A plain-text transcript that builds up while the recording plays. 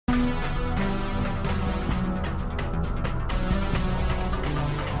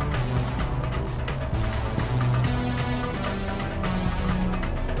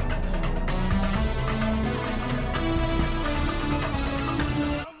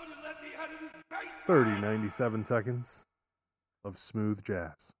97 seconds of smooth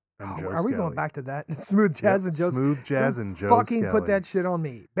jazz. And Joe are we Skelly. going back to that? Smooth jazz and Joe. Smooth jazz and Joe fucking Skelly. put that shit on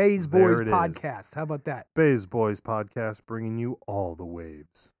me. Bays Boys There it Podcast. is. How about that? Bays Boys Podcast, bringing you all the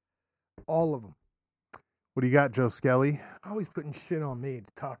waves. All of them. What do you got, Joe Skelly? Always putting shit on me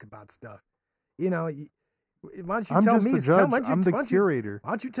to talk about stuff. You know, why don't you I'm tell just me? the judge. I'm the curator.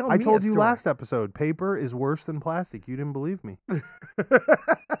 Why don't you tell me? I told a you story? last episode, paper is worse than plastic. You didn't believe me.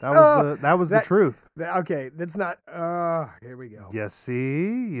 That was the truth. Okay, that's not. Here we go. Yes,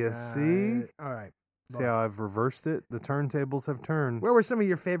 see. All right. See how I've reversed it? The turntables have turned. Where were some of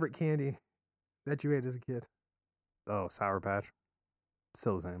your favorite candy that you ate as a kid? Oh, Sour Patch.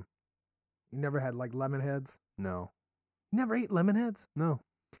 Still the same. You never had like lemon heads? No. You never ate lemon heads? No.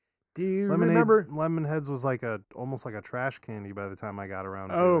 Do you remember? Lemon Heads was like almost like a trash candy by the time I got around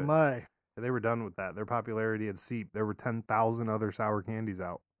to it. Oh my. They were done with that. Their popularity had seeped. There were 10,000 other sour candies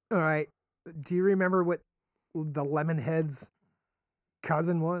out. All right. Do you remember what the lemon heads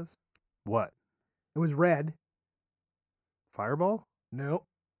cousin was? What? It was red. Fireball? Nope.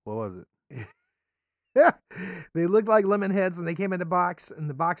 What was it? Yeah. They looked like lemon heads and they came in the box and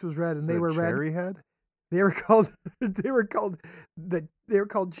the box was red and they were red. Cherry Head? They were called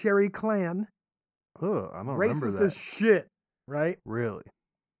Cherry Clan. Oh, I don't remember Racist that. as shit, right? Really?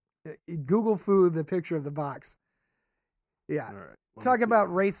 Google food the picture of the box. Yeah. All right. Talk about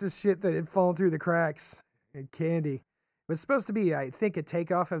racist shit that had fallen through the cracks. And candy. It was supposed to be, I think, a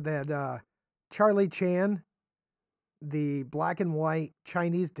takeoff of that Charlie Chan, the black and white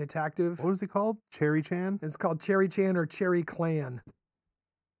Chinese detective. What was he called? Cherry Chan? It's called Cherry Chan or Cherry Clan.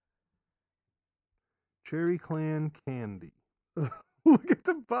 Cherry Clan candy. Look at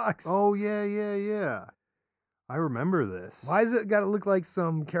the box. Oh, yeah. I remember this. Why has it got to look like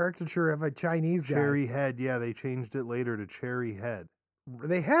some caricature of a Chinese guy? Cherry Head. Yeah, they changed it later to Cherry Head.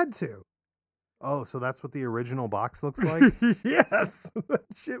 They had to. Oh, so that's what the original box looks like? Yes. That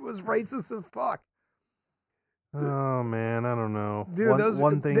shit was racist as fuck. Oh, man, I don't know. Dude,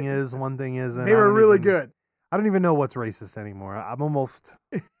 one thing is, one thing isn't. They were really good. I don't even know what's racist anymore. I'm almost...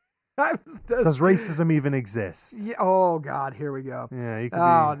 Does racism even exist? Yeah, oh, God, here we go. Yeah, you could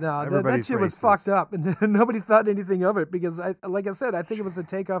no, everybody's that shit was racist. fucked up, and nobody thought anything of it because, like I said, I think it was a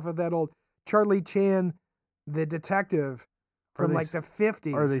takeoff of that old Charlie Chan, the detective from like the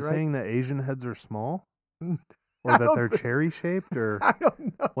 50s. Are they saying that Asian heads are small? Or that they're cherry-shaped? Or I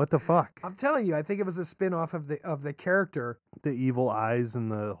don't know. What the fuck? I'm telling you, I think it was a spin-off of the character. The evil eyes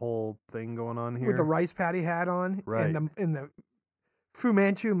and the whole thing going on here. With the rice patty hat on. Right. And the Fu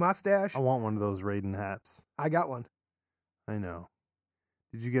Manchu mustache. I want one of those Raiden hats. I got one. I know.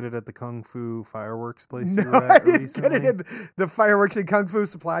 Did you get it at the Kung Fu fireworks place No, you were I at didn't recently? get it at the fireworks and Kung Fu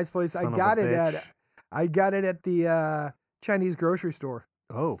supplies place. Son I of got a it bitch. at the Chinese grocery store.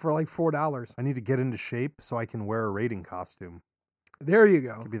 Oh. For like $4. I need to get into shape so I can wear a Raiden costume. There you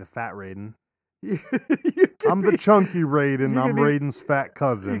go. Could be the fat Raiden. I'm the chunky Raiden. I'm Raiden's fat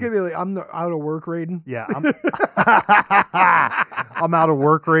cousin. You could be like, I'm the out of work Raiden. Yeah, I'm out of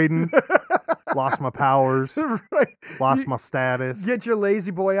work Raiden. Lost my powers. Right. Lost my status. Get your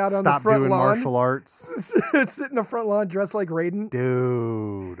lazy boy out on the Stop front doing lawn. martial arts. Sit in the front lawn dressed like Raiden.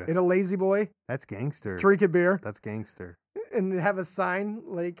 Dude. In a lazy boy. That's gangster. Drinking beer. That's gangster. And have a sign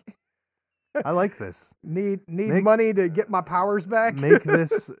like... I like this. Need money to get my powers back. write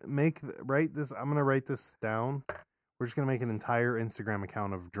this. I'm gonna write this down. We're just gonna make an entire Instagram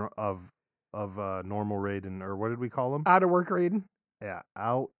account of normal Raiden, or what did we call him? Out of work Raiden. Yeah,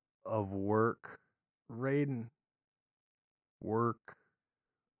 out of work Raiden. Work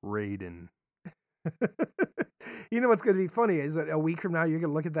Raiden. You know what's gonna be funny is that a week from now you're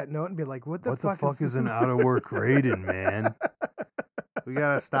gonna look at that note and be like, "What the fuck is an out of work Raiden, man?" We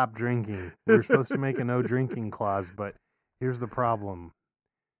gotta stop drinking. We were supposed to make a no drinking clause, but here's the problem: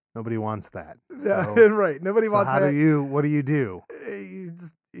 nobody wants that. So, right? Nobody wants that. What do you do?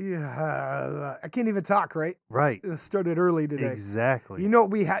 I can't even talk. Right? Right. It started early today. Exactly. You know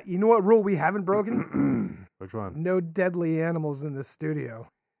what You know what rule we haven't broken? Which one? No deadly animals in the studio.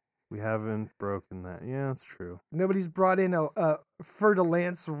 We haven't broken that. Yeah, that's true. Nobody's brought in a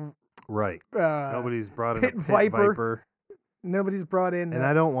fer-de-lance. Right. Nobody's brought in pit a pit viper. Nobody's brought in and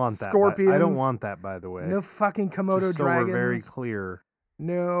I don't want that. Scorpions. I don't want that, by the way. No fucking Komodo Just so dragons. we're very clear.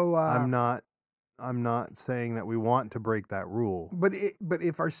 No. I'm not saying that we want to break that rule. But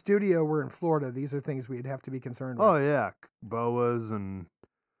if our studio were in Florida, these are things we'd have to be concerned with. Oh yeah, boas and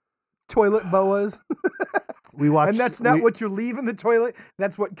toilet boas. We watched, and that's not what you leave in the toilet.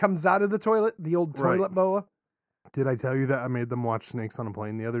 That's what comes out of the toilet. The old toilet boa. Did I tell you that I made them watch Snakes on a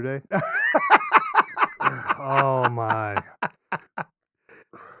Plane the other day? Oh my.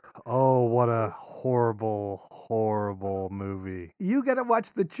 Oh Oh, what a horrible, horrible movie. You got to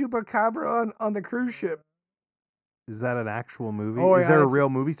watch the Chupacabra on the cruise ship. Is that an actual movie? Oh, Is yeah, there a that's- real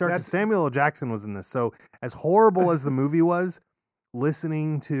movie star? 'Cause that's- Samuel L. Jackson was in this. So as horrible as the movie was,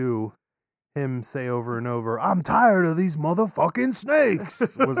 listening to him say over and over, "I'm tired of these motherfucking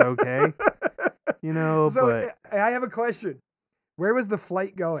snakes," was okay. You know, So but I have a question. Where was the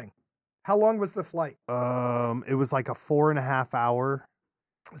flight going? How long was the flight? it was like a 4.5 hour.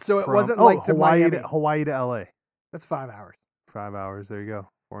 So it from- wasn't like to Hawaii Miami. to Hawaii to LA. That's 5 hours. 5 hours. There you go.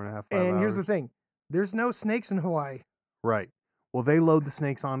 4.5, 5 And hours. here's the thing. There's no snakes in Hawaii. Right. Well, they load the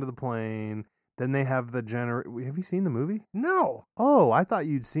snakes onto the plane. Then they have the Have you seen the movie? No. Oh, I thought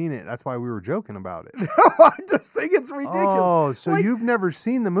you'd seen it. That's why we were joking about it. No, I just think it's ridiculous. Oh, so Like- you've never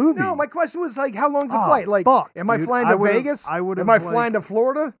seen the movie? No, my question was like, how long's the Ah, flight? Like, fuck, am I dude. flying I to would've- Vegas? I would've, Am I like- flying to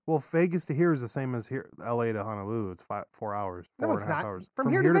Florida? Well, Vegas to here is the same as here, LA to Honolulu. It's 4 hours. No, Four it's and a half not. hours. From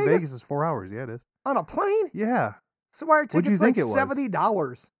here to Vegas? is 4 hours. Yeah, it is. On a plane? Yeah. So why are What'd you tickets like think it was?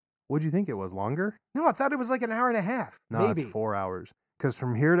 $70? What'd you think it was? Longer? No, I thought it was like an hour and a half. No, maybe. it's 4 hours. Because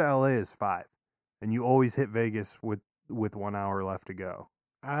from here to LA is 5, and you always hit Vegas with 1 hour left to go.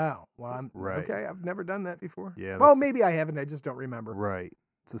 Oh, well, I'm Right. okay. I've never done that before. Yeah. Well, that's- maybe I haven't. I just don't remember. Right.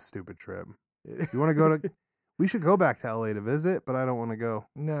 It's a stupid trip. You want to go to? We should go back to LA to visit, but I don't want to go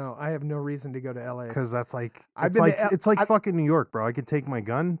No, I have no reason to go to LA. because that's like I've it's been like to L- it's like I- fucking New York, bro. I could take my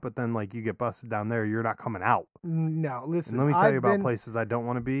gun, but then like you get busted down there, you're not coming out. No, listen. And let me tell I've you about been, places I don't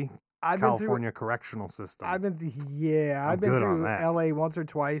want to be. I've been through. California correctional system. I've been through. Yeah, I'm I've been good on through that. LA once or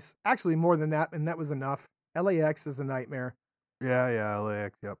twice. Actually, more than that, and that was enough. LAX is a nightmare. yeah,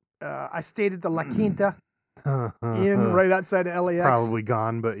 LAX. Yep. I stayed at the La Quinta Inn right outside of LAX. It's probably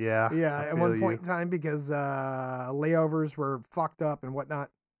gone, but yeah. Yeah, I at feel one you. point in time because layovers were fucked up and whatnot.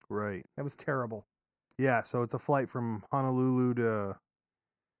 Right. That was terrible. Yeah. So it's a flight from Honolulu to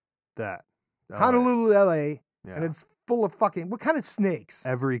that. LA. Honolulu, LA, Yeah. and it's full of fucking what kind of snakes?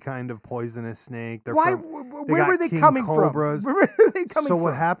 Every kind of poisonous snake. They're Why? from- Where got were they king coming cobras. from? Where were they coming so from?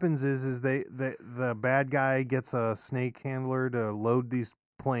 what happens is the bad guy gets a snake handler to load these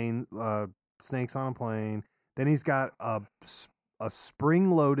snakes on a plane. Then he's got a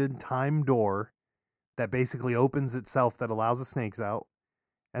spring loaded time door that basically opens itself that allows the snakes out.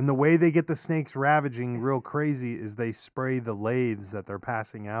 And the way they get the snakes ravaging real crazy is they spray the lathes that they're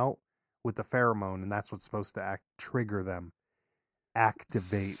passing out with the pheromone, and that's what's supposed to trigger them, activate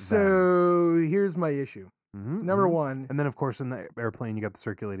them. So here's my issue. Mhm, Number mhm. one, And then, of course, in the airplane, you got the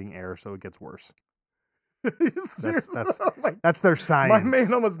circulating air, so it gets worse. Seriously? that's- Oh my, That's their science. my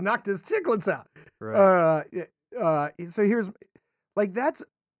man almost knocked his chiclets out. Right. So here's like that's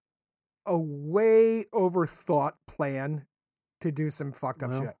a way overthought plan to do some fucked up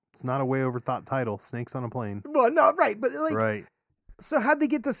Well, shit. It's not a way overthought title. Snakes on a plane. Well, no, right, but like, Right. so how'd they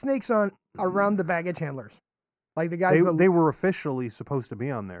get the snakes on around the baggage handlers? Like the guys that They were officially supposed to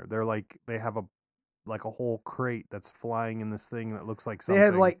be on there. They're like they have a whole crate that's flying in this thing that looks like they something.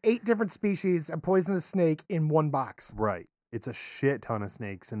 had like 8 different species of poisonous snake in one box. Right. It's a shit ton of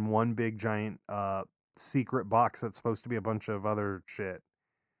snakes in one big giant secret box that's supposed to be a bunch of other shit.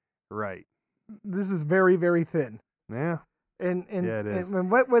 Right. This is very, very thin. Yeah. And Yeah, it is.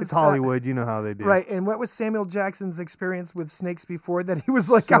 and what was It's Hollywood. You know how they do. right? And what was Samuel Jackson's experience with snakes before that? He was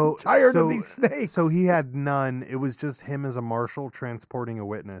like, I'm tired of these snakes. So he had none. It was just him as a marshal transporting a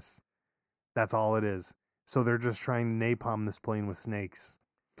witness. That's all it is. So they're just trying to napalm this plane with snakes.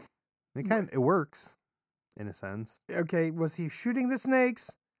 It works, in a sense. Okay, was he shooting the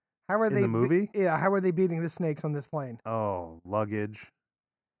snakes? How are In they the movie? Yeah, how are they beating the snakes on this plane? Oh, luggage.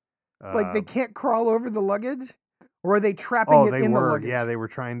 Like they can't crawl over the luggage, or are they trapping Oh, it they in the were. luggage? Yeah, they were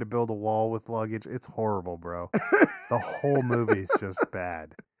trying to build a wall with luggage. It's horrible, bro. The whole movie's just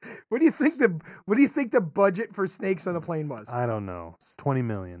bad. What do you think the budget for snakes on a plane was? I don't know. It's $20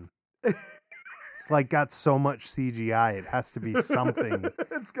 million. It's like got so much CGI. It has to be something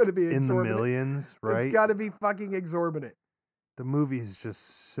It's gonna be in the exorbitant. millions, right? It's got to be fucking exorbitant. The movie is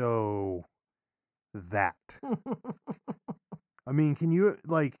just so that. I mean, can you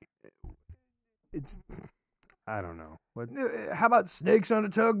like? It's. I don't know. What? How about snakes on a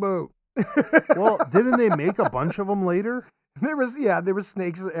tugboat? Well, didn't they make a bunch of them later? there was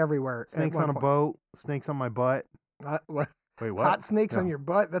snakes everywhere. at Snakes one on a point. boat. Snakes on my butt. What? Wait, what? Hot snakes on No. your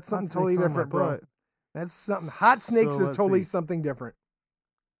butt? That's something Hot totally snakes on my different, bro. butt. That's something. Hot snakes So is let's totally see. something different.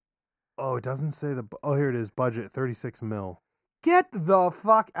 Oh, it doesn't say the. Oh, here it is. Budget 36 mil. Get the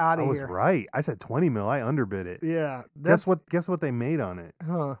fuck out I of was here. right. I said 20 mil. I underbid it. Yeah. Guess what? Guess what they made on it?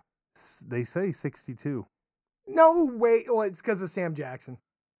 Huh. They say 62. No way. Well, it's because of Sam Jackson.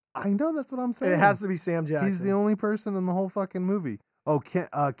 I know. That's what I'm saying. It has to be Sam Jackson. He's the only person in the whole fucking movie. Oh,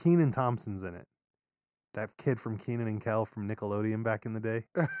 Keenan Thompson's in it. That kid from Keenan and Kel from Nickelodeon back in the day.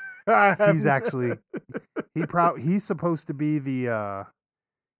 He's actually he's supposed to be the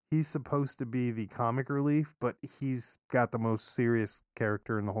comic relief, but he's got the most serious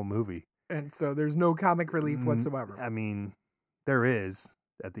character in the whole movie. And so there's no comic relief whatsoever. I mean, there is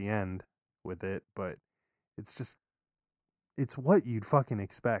at the end with it, but it's what you'd fucking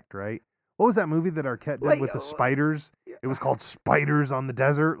expect, right? What was that movie that Arquette did with the spiders? It was called Spiders on the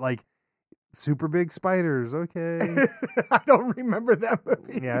Desert, like super big spiders. Okay. I don't remember that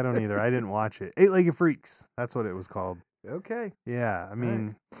movie. Yeah, I don't either. I didn't watch it. Eight-Legged Freaks. That's what it was called. Okay. Yeah, I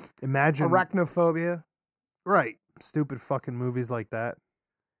mean, imagine Arachnophobia. Right. Stupid fucking movies like that.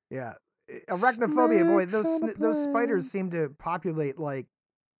 Yeah. Arachnophobia, boy, those spiders seem to populate like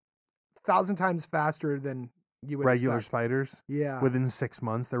 1,000 times faster than you would regular expect. Spiders. Yeah. Within 6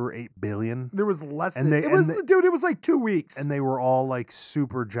 months, there were 8 billion. There was less And than they- it was, and they- dude. It was like 2 weeks. And they were all like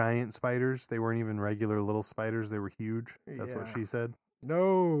super giant spiders. They weren't even regular little spiders. They were huge. That's what Yeah. she said.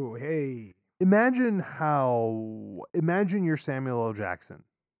 No, hey. Imagine you're Samuel L. Jackson.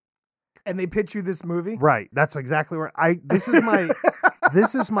 And they pitch you this movie. Right. That's exactly where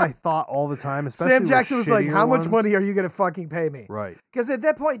this is my thought all the time. Especially Sam Jackson with was like, shittier "How much ones. money are you going to fucking pay me?" Right. Because at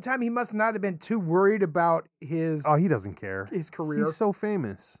that point in time, he must not have been too worried about his Oh, he doesn't care. his career. He's so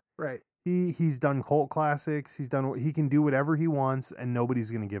famous. Right. He's done cult classics. He can do whatever he wants, and nobody's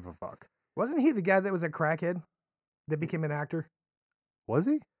gonna give a fuck. Wasn't he the guy that was a crackhead that became an actor? Was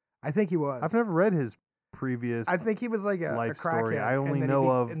he? I think he was. I've never read his previous I think he was like a life crackhead. story. I only and then know he,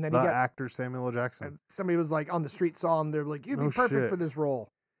 of and then the he got, actor Samuel L. Jackson. and somebody was like on the street saw him. They're like, "You'd be No perfect shit. for this role."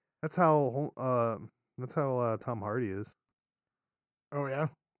 That's how Tom Hardy is. Oh yeah.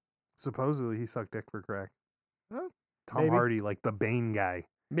 Supposedly he sucked dick for crack. Oh, Tom maybe. Hardy, like the Bane guy.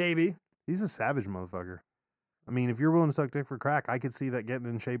 Maybe. He's a savage motherfucker. I mean, if you're willing to suck dick for crack, I could see that getting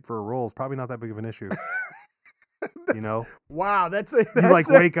in shape for a role is probably not that big of an issue. You know? Wow, You like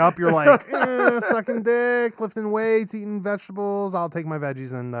wake up, you're like, sucking dick, lifting weights, eating vegetables. I'll take my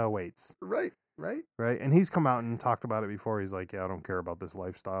veggies and weights. right. Right. And he's come out and talked about it before. He's like, yeah, I don't care about this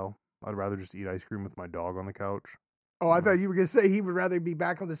lifestyle. I'd rather just eat ice cream with my dog on the couch. Oh, I thought you were gonna say he would rather be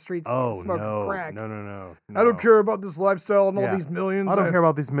back on the streets smoking crack. No. I don't care about this lifestyle and all Yeah. these millions. I don't care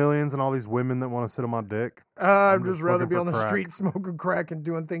about these millions and all these women that want to sit on my dick. I'd I'm just just rather looking be for on the crack. street smoking crack and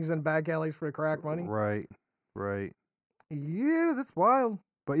doing things in back alleys for crack money. Right. Yeah, that's wild.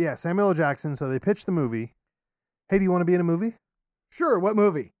 But yeah, Samuel L. Jackson. So they pitched the movie. Hey, do you want to be in a movie? Sure. What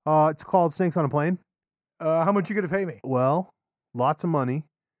movie? It's called Snakes on a Plane. How much you gonna pay me? Well, lots of money,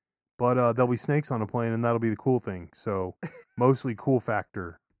 but there'll be snakes on a plane, and that'll be the cool thing. So mostly cool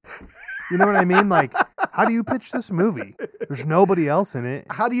factor. You know what I mean? Like, how do you pitch this movie? There's nobody else in it.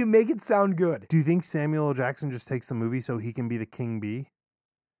 How do you make it sound good? Do you think Samuel L. Jackson just takes the movie so he can be the king bee?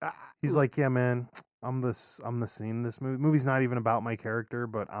 He's like, yeah, man, I'm the scene in this movie. Movie's not even about my character,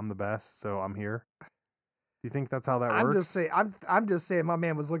 but I'm the best, so I'm here. Do you think that's how that works? I'm just saying my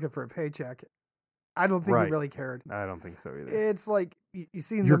man was looking for a paycheck. I don't think Right. he really cared. I don't think so either. It's like you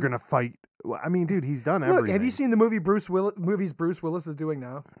seen You're the, gonna fight. Well, I mean, dude, he's done look. everything. Have you seen the movies Bruce Willis is doing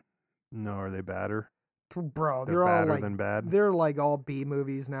now? No, are they badder? Bro, They're they're all badder like than bad. they're like all B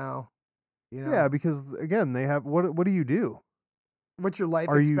movies now. You know? Yeah, because again, they have what do you do? What's your life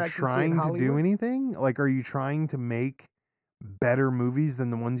Are you expectancy in trying to do Hollywood? anything? Like, are you trying to make better movies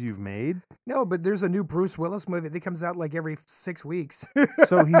than the ones you've made? No, but there's a new Bruce Willis movie that comes out like every 6 weeks.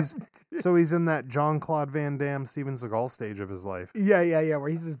 So he's in that Jean-Claude Van Damme, Steven Seagal stage of his life. yeah, where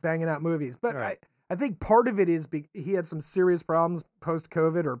he's just banging out movies. But Right. I think part of it is he had some serious problems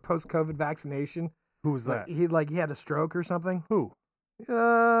post-COVID or post-COVID vaccination. Who was that? He had a stroke or something. Who?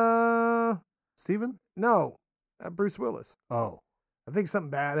 Uh, Steven? no, Bruce Willis. Oh, I think something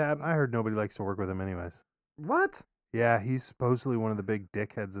bad happened. I heard nobody likes to work with him anyways. What? Yeah, he's supposedly one of the big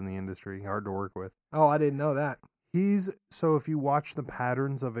dickheads in the industry. Hard to work with. Oh, I didn't know that. So if you watch the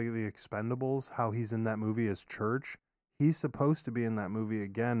patterns of the Expendables, how he's in that movie as Church, he's supposed to be in that movie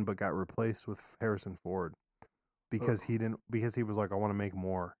again, but got replaced with Harrison Ford because he was like, I want to make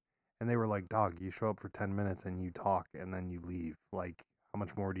more. And they were like, dog, you show up for 10 minutes and you talk and then you leave. Like, how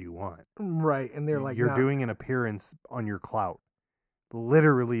much more do you want? Right, and they're like, you're "No." doing an appearance on your clout.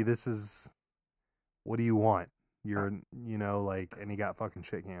 Literally, this is, what do you want? And he got fucking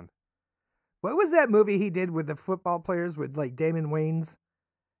shit canned. What was that movie he did with the football players with like Damon Wayans,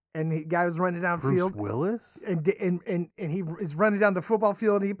 and the guy was running down Bruce field, Willis? and he is running down the football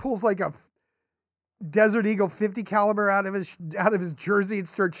field, and he pulls like a Desert Eagle 50 caliber out of his jersey and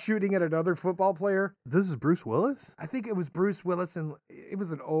starts shooting at another football player. This is Bruce Willis? I think it was Bruce Willis, and it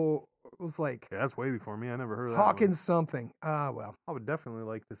was an old was like Yeah, that's way before me. I never heard of that one. Hawkins something. Well. I would definitely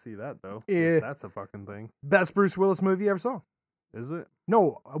like to see that, though. Yeah. If that's a fucking thing. Best Bruce Willis movie you ever saw? Is it?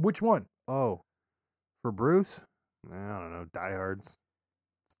 No, which one? Oh. For Bruce? I don't know. Die Hard's.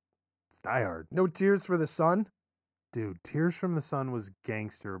 It's Die Hard. No Tears for the Sun? Dude, Tears from the Sun was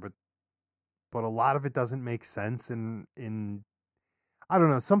gangster, but a lot of it doesn't make sense in I don't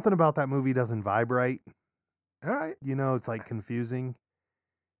know, something about that movie doesn't vibe right. All right. You know, it's like confusing.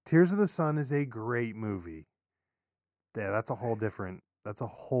 Tears of the Sun is a great movie. Yeah, that's a whole different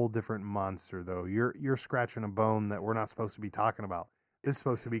monster though. You're scratching a bone that we're not supposed to be talking about. This is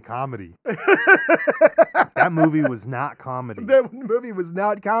supposed to be comedy. That movie was not comedy. That movie was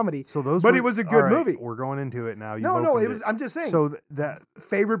not comedy. So it was a good movie. We're going into it now. No, it was. I'm just saying. So that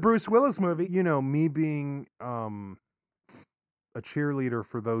favorite Bruce Willis movie. You know, me being a cheerleader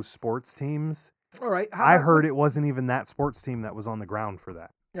for those sports teams. All right. I heard it wasn't even that sports team that was on the ground for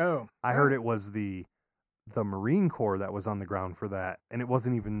that. Oh. I heard it was the Marine Corps that was on the ground for that, and it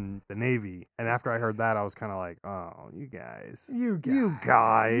wasn't even the Navy. And after I heard that, I was kind of like, "Oh, you guys, you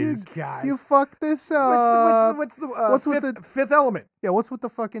fucked this up." What's the Fifth Element? Yeah, what's with the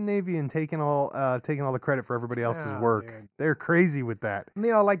fucking Navy and taking all the credit for everybody else's work? Dude. They're crazy with that. And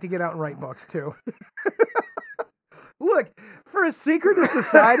they all like to get out and write books too. Look, for a secretive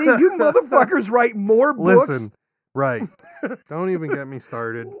society, you motherfuckers write more books. Listen, right? Don't even get me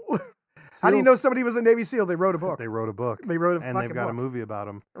started. How do you know somebody was a Navy SEAL? They wrote a book. They wrote a book. They wrote a and fucking they've got book. a movie about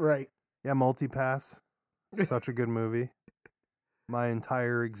them. Right. Yeah, Multipass. Such a good movie. My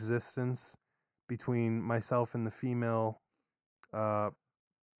entire existence between myself and the female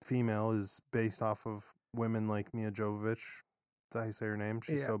is based off of women like Mia Jovovich. Is that how you say her name?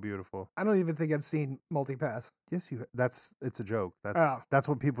 She's so beautiful. I don't even think I've seen Multipass. Yes, it's a joke. That's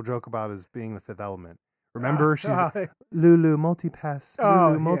what people joke about as being the Fifth Element. Remember, she's Lulu Multipass.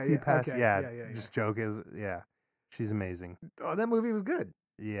 Lulu Multipass. Yeah, just joke is she's amazing. Oh, that movie was good.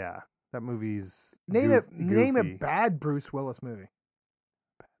 Yeah, that movie's name goofy. a bad Bruce Willis movie.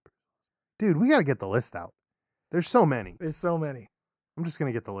 Dude, we got to get the list out. There's so many. I'm just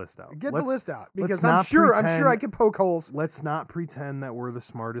gonna get the list out. Get the list out because I'm sure I can poke holes. Let's not pretend that we're the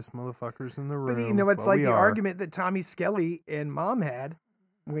smartest motherfuckers in the room. But you know, it's like the argument that Tommy Skelly and Mom had.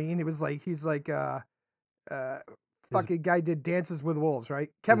 When it was like he's like fucking guy did Dances with Wolves, right?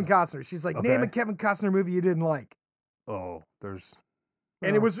 Kevin Costner. She's like, name a Kevin Costner movie you didn't like. Oh, there's,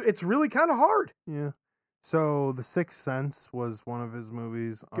 and it's really kind of hard. Yeah. So The Sixth Sense was one of his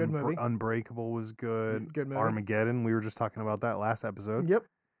movies. Good movie. Unbreakable was good. Good movie. Armageddon. We were just talking about that last episode. Yep.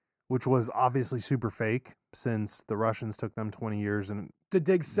 Which was obviously super fake since the Russians took them 20 years to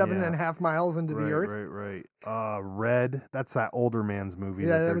dig 7.5 miles into the earth. Right. Red. That's that older man's movie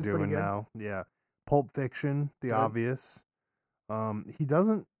that they're doing now. Yeah. Pulp Fiction, the obvious. He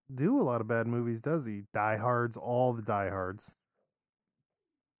doesn't do a lot of bad movies, does he? Die Hards, all the Die Hards.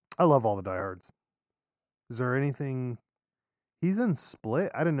 I love all the Die Hards. Is there anything? He's in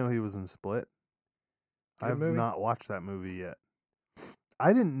Split. I didn't know he was in Split. I've not watched that movie yet.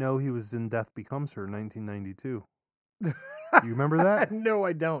 I didn't know he was in Death Becomes Her, 1992. You remember that? No,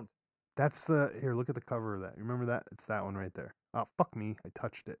 I don't. That's here, look at the cover of that. You remember that? It's that one right there. Oh, fuck me. I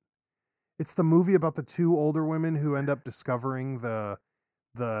touched it. It's the movie about the two older women who end up discovering the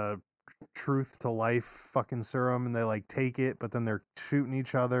truth to life fucking serum, and they like take it, but then they're shooting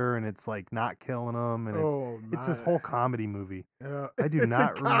each other, and it's like not killing them, and it's this whole comedy movie. I do not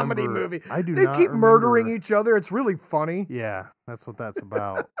remember. It's a comedy movie. They keep murdering each other. It's really funny. Yeah, that's what that's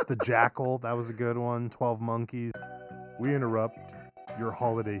about. The Jackal, that was a good one. 12 Monkeys. We interrupt your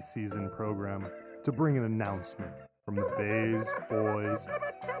holiday season program to bring an announcement from the Bays Boys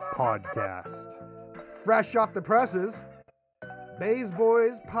podcast. Fresh off the presses, Bays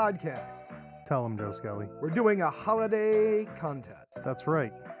Boys podcast. Tell them, Joe Skelly. We're doing a holiday contest. That's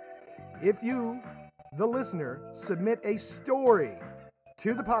right. If you, the listener, submit a story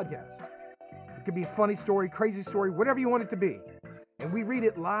to the podcast, it could be a funny story, crazy story, whatever you want it to be, and we read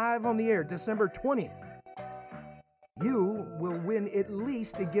it live on the air December 20th, you will win at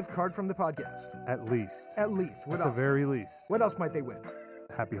least a gift card from the podcast. At least. At least. What else? At the very least. What else might they win?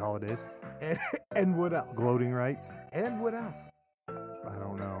 Happy holidays. And what else? Gloating rights. And what else? I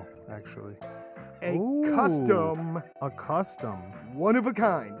don't know, actually. A custom, one of a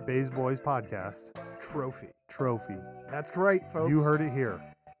kind, Bays Boys podcast trophy. That's right, folks. You heard it here.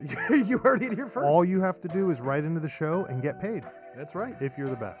 You heard it here first. All you have to do is write into the show and get paid. That's right. If you're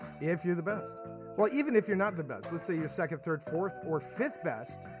the best. If you're the best. Well, even if you're not the best, let's say you're second, third, fourth, or fifth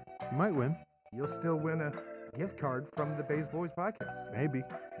best, you might win. You'll still win a gift card from the Bays Boys podcast. Maybe.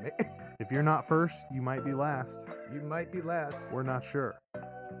 If you're not first, you might be last. You might be last. We're not sure.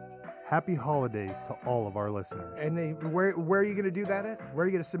 Happy holidays to all of our listeners. And where are you going to do that at? Where are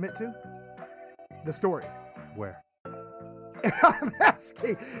you going to submit to? The story. Where? I'm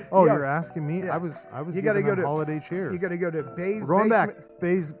asking. Oh, Yo, you're asking me? yeah. I was You gotta giving go them to- holiday cheer. You got to go to Bays We're going Basement,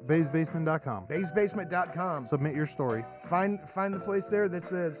 back. BaysBasement.com. BaysBasement.com. Submit your story. Find the place there that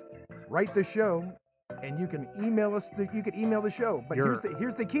says write the show, and you can email us. You can email the show. But here's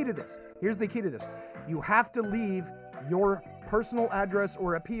the key to this. Here's the key to this. You have to leave your personal address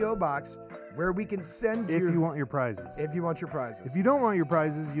or a PO box where we can send If you want your prizes. If you want your prizes. If you don't want your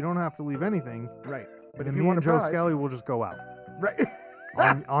prizes, you don't have to leave anything. Right. But But if me you want and a Joe prize, Skelly will just go out. right.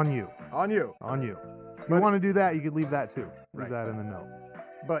 On you. On you. On you. If you want to do that, you could leave that too. Leave Right. that in the note.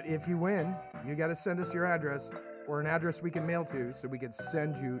 But if you win, you got to send us your address or an address we can mail to so we can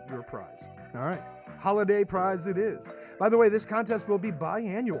send you your prize. All right. Holiday prize it is. By the way, this contest will be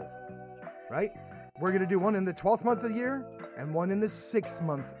biannual, right? We're going to do one in the 12th month of the year and one in the 6th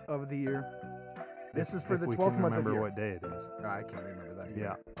month of the year. This is for the 12th month of the remember year. what day it is. I can't remember that either.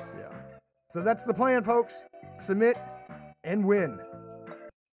 Yeah. Yeah. So that's the plan, folks. Submit and win.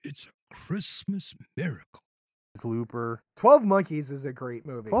 It's a Christmas miracle. Looper. 12 Monkeys is a great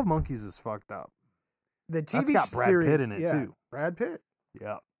movie. 12 Monkeys is fucked up. The TV That's got Brad series, Pitt in it, yeah, too. Brad Pitt.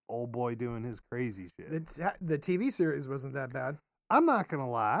 Yeah. Old boy doing his crazy shit. The TV series wasn't that bad. I'm not going to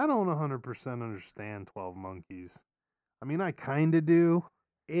lie. I don't 100% understand 12 Monkeys. I mean, I kind of do,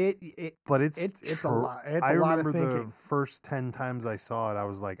 but it's a lot. It's I a lot of remember thinking. the first 10 times I saw it, I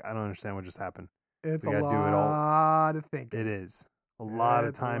was like, I don't understand what just happened. It's we a gotta do it all. lot of thinking. It is. A lot of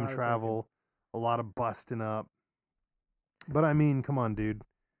It's a time lot of travel, a lot of busting up. But I mean, come on, dude.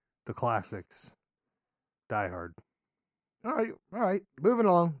 The classics. Die Hard. All right. Moving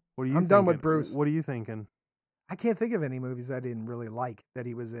along. What are you I'm thinking? done with Bruce. What are you thinking? I can't think of any movies I didn't really like that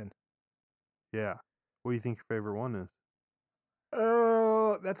he was in. Yeah. What do you think your favorite one is?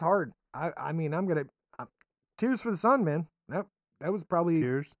 Oh, that's hard. I mean, Tears for the Sun, man. That was probably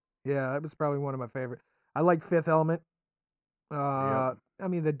Tears? Yeah, that was probably one of my favorite. I like Fifth Element. I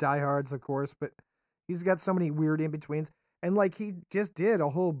mean the Die Hards, of course, but he's got so many weird in betweens, and like he just did a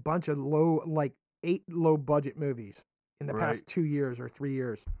whole bunch of 8 low budget movies in the past 2 years or 3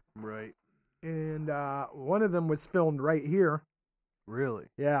 years. Right. And one of them was filmed right here. Really?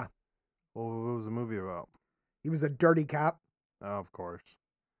 Yeah, Well, what was the movie about? he was a dirty cop. Oh, of course.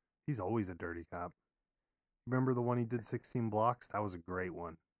 He's always a dirty cop. Remember the one he did 16 Blocks? That was a great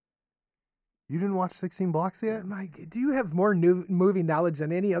one. You didn't watch 16 Blocks yet? Mike, do you have more new movie knowledge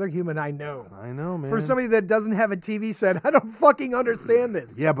than any other human I know? I know, man. For somebody that doesn't have a TV set, I don't fucking understand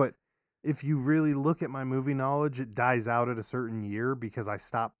this. Yeah, but if you really look at my movie knowledge, it dies out at a certain year because I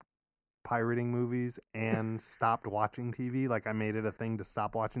stopped pirating movies and stopped watching TV. Like, I made it a thing to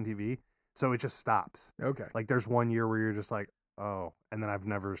stop watching TV. So it just stops. Okay. Like, there's one year where you're just like, oh, and then I've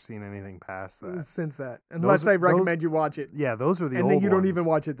never seen anything past that. Since that. Unless I recommend you watch it. Yeah, those are the old And then you don't ones. even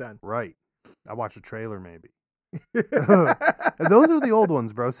watch it then. Right. I watch a trailer maybe. And those are the old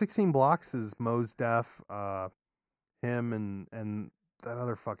ones, bro. 16 Blocks is Mos Def, him and that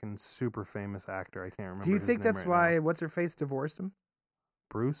other fucking super famous actor. I can't remember. Do you his think name that's right why now. What's Her Face divorced him?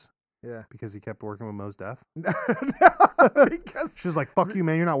 Bruce? Yeah. Because he kept working with Mos Def? No, because She's like, fuck you,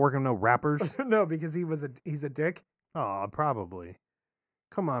 man. You're not working with no rappers. no, because he's a dick. Oh, probably.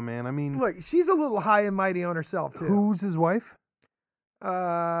 Come on, man. I mean, Look, she's a little high and mighty on herself too. who's his wife?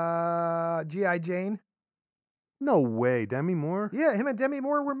 G.I. Jane. No way. Demi Moore? Yeah, him and Demi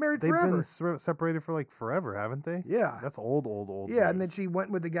Moore were married They've forever. been separated for like forever, haven't they? Yeah. That's old. Yeah, and news. then she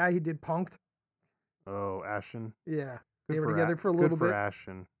went with the guy who did Punked. Oh, Ashton. Yeah. Good They were for together for a little Good for bit.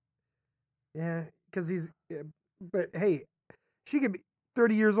 Ashton. Yeah, because but hey, she could be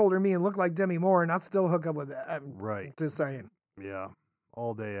 30 years older than me and look like Demi Moore, and I'd still hook up with that. I'm Right. just saying. Yeah.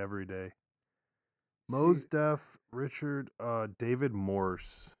 All day, every day. Mos Def, Richard, David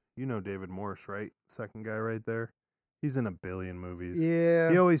Morse. You know David Morse, right? Second guy right there. He's in a billion movies. Yeah.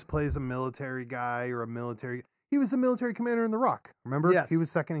 He always plays a military guy or a military. He was the military commander in The Rock. Remember? Yes. He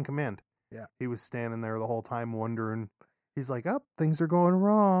was second in command. Yeah. He was standing there the whole time wondering. He's like, oh, things are going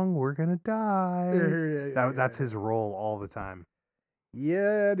wrong. We're going to die. That's his role all the time.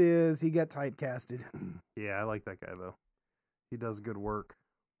 Yeah, it is. He got typecasted. Yeah, I like that guy, though. He does good work.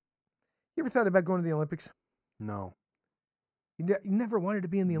 You ever thought about going to the Olympics? No. You never wanted to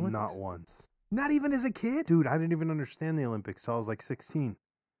be in the Olympics? Not once. Not even as a kid? Dude, I didn't even understand the Olympics till I was like 16.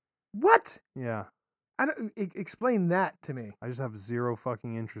 What? Yeah. I don't explain that to me. I just have zero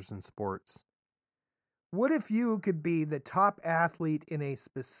fucking interest in sports. What if you could be the top athlete in a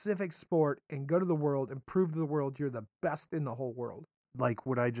specific sport and go to the world and prove to the world you're the best in the whole world? Like,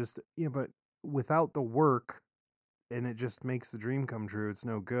 would I just, but without the work, and it just makes the dream come true. It's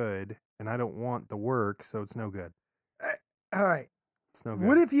no good, and I don't want the work, so it's no good. All right. It's no good.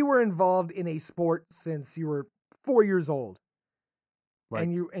 What if you were involved in a sport since you were 4 years old, like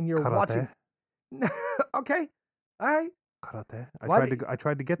and you're karate? watching? Okay, all right. Karate. Why I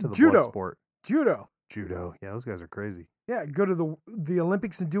tried to get to the Judo. blood sport. Judo. Judo. Yeah, those guys are crazy. Yeah, go to the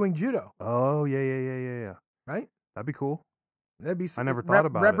Olympics and doing judo. Oh yeah. Right. That'd be cool. That'd be. I never thought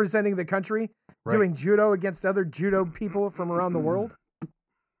about it. Representing the country, Right. doing judo against other judo people from around the world.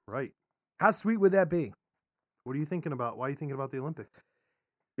 Right. How sweet would that be? What are you thinking about? Why are you thinking about the Olympics?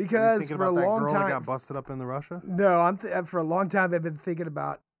 Are you Because thinking for a about that long girl that time, got busted up in the Russia? no, for a long time I've been thinking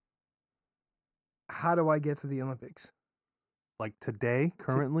about how do I get to the Olympics Like today,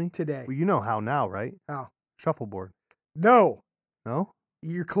 currently? today? Well, you know how now, right? How? Shuffleboard. No, No?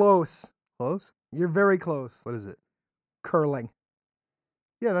 you're close. Close? You're very close. What is it? Curling.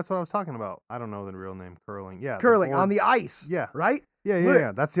 Yeah, that's what I was talking about. I don't know the real name. Curling. Yeah. Curling on the ice. Yeah. Right? Yeah.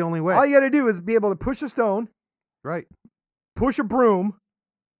 Look, That's the only way. all you got to do is be able to push a stone, Right. push a broom,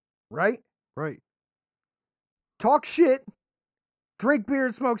 right? Right. Talk shit, drink beer,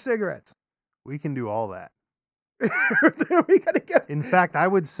 and smoke cigarettes. We can do all that. We got to get. In fact, I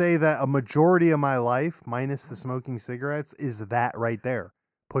would say that a majority of my life, minus the smoking cigarettes, is that right there.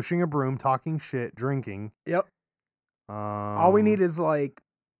 Pushing a broom, talking shit, drinking. Yep. All we need is like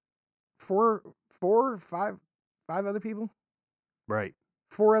five other people. Right.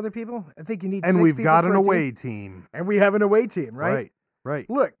 4 other people. I think you need. And 6 we've people got for an a team. away team. And we have an away team, right? Right.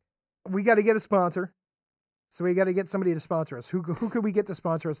 Look, we got to get a sponsor. So we got to get somebody to sponsor us. Who could we get to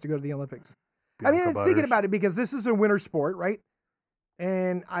sponsor us to go to the Olympics? I mean, Bianca it's thinking Butters. about it because this is a winter sport, right?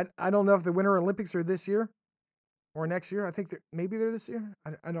 And I don't know if the Winter Olympics are this year or next year. I think maybe they're this year.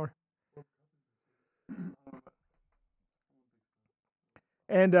 I don't.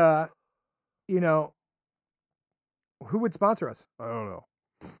 And who would sponsor us? I don't know.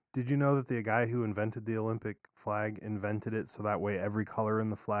 Did you know that the guy who invented the Olympic flag invented it so that way every color in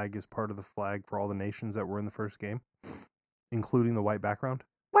the flag is part of the flag for all the nations that were in the first game, including the white background?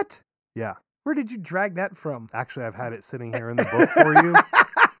 What? Yeah. Where did you drag that from? Actually, I've had it sitting here in the book for you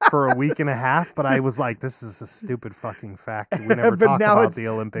for a week and a half, but I was like, this is a stupid fucking fact. We never But talk now about it's- the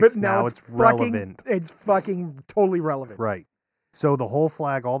Olympics. But now it's relevant. It's fucking totally relevant. Right. So the whole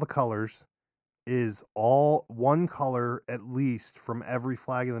flag, all the colors, is all one color at least from every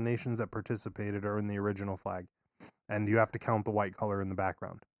flag of the nations that participated or in the original flag. And you have to count the white color in the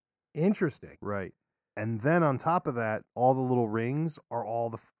background. Interesting. Right. And then on top of that, all the little rings are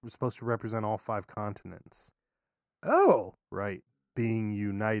all supposed to represent all 5 continents. Oh. Right. Being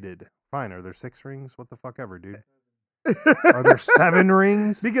united. Fine. Are there 6 rings? What the fuck ever, dude. Are there 7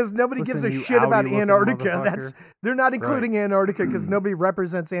 rings? Because nobody gives a Listen, you shit about Audi-looking Antarctica. motherfucker. They're not including Antarctica because nobody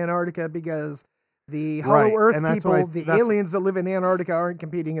represents Antarctica because the Hollow Right, Earth and that's people, what the that's- aliens that live in Antarctica aren't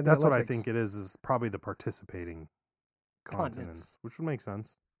competing in the That's what I Olympics. think it is probably the participating continents, which would make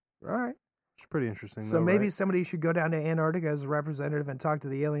sense. All right. It's pretty interesting. So though, maybe right? somebody should go down to Antarctica as a representative and talk to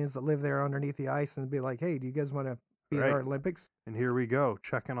the aliens that live there underneath the ice and be like, hey, do you guys want to be in Right. our Olympics? And here we go,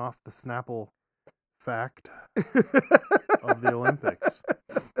 checking off the Snapple fact of the Olympics.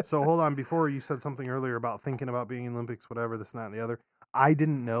 So hold on, before you said something earlier about thinking about being in the Olympics, whatever, this, and that, and the other. I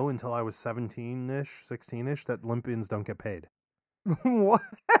didn't know until I was 17-ish, 16-ish, that Olympians don't get paid. What?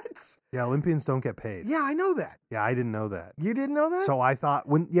 Yeah, Olympians don't get paid. Yeah, I know that. Yeah, I didn't know that. You didn't know that? So I thought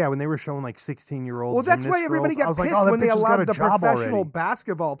when they were showing like 16-year-old well, that's why gymnast everybody girls, I got was pissed like, oh, that when they bitch has got allowed a the job professional already.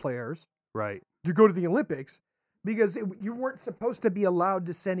 basketball players Right. to go to the Olympics because you weren't supposed to be allowed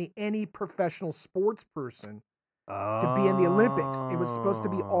to send any professional sports person to be in the Olympics. It was supposed to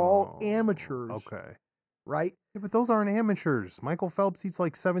be all amateurs. Okay. Right? Yeah, but those aren't amateurs. Michael Phelps eats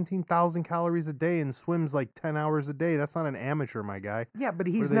like 17,000 calories a day and swims like 10 hours a day. That's not an amateur, my guy. Yeah, but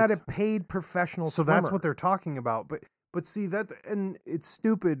he's they not a paid professional So swimmer. that's what they're talking about. But see that, and it's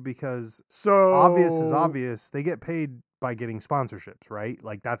stupid because so obvious is obvious. They get paid by getting sponsorships, right?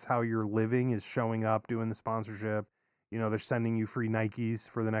 Like that's how you're living, is showing up, doing the sponsorship. You know, they're sending you free Nikes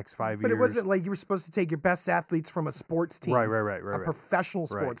for the next 5 years. But it wasn't like you were supposed to take your best athletes from a sports team, right. a professional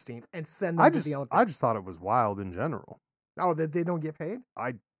sports team, and send them to the Olympics. I just thought it was wild in general. Oh, that they don't get paid?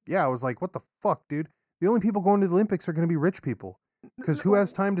 I was like, what the fuck, dude? The only people going to the Olympics are going to be rich people. Because who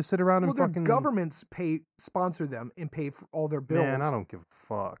has time to sit around and their fucking governments sponsor them and pay for all their bills. Man, I don't give a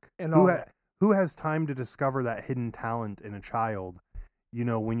fuck. And all that. Who has time to discover that hidden talent in a child? You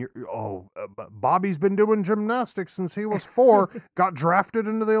know, when Bobby's been doing gymnastics since he was 4, got drafted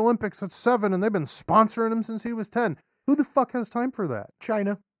into the Olympics at 7, and they've been sponsoring him since he was 10. Who the fuck has time for that?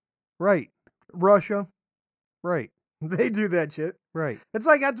 China, Right. Russia, Right. they do that shit. Right. It's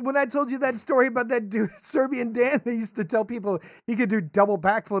like when I told you that story about that dude, Serbian Dan, they used to tell people he could do double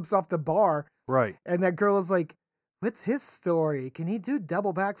backflips off the bar. Right. And that girl was like, what's his story? Can he do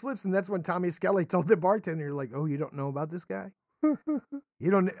double backflips? And that's when Tommy Skelly told the bartender, like, oh, you don't know about this guy? I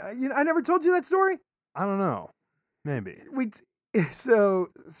never told you that story? I don't know. Maybe. So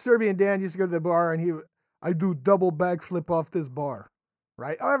Serbian Dan used to go to the bar and I do double backflip off this bar,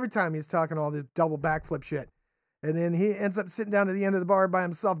 right? Oh, every time he's talking all this double backflip shit. And then he ends up sitting down at the end of the bar by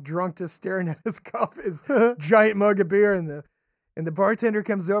himself, drunk, just staring at his cup, his giant mug of beer. And the bartender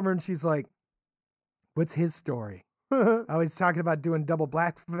comes over and she's like, what's his story? Oh, he's talking about doing double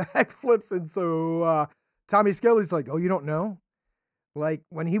backflips. And so Tommy Skelly's like, oh, you don't know? Like,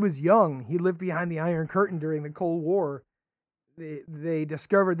 when he was young, he lived behind the Iron Curtain during the Cold War. They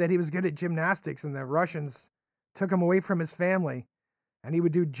discovered that he was good at gymnastics, and the Russians took him away from his family. And he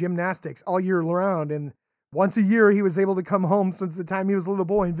would do gymnastics all year round. And once a year, he was able to come home since the time he was a little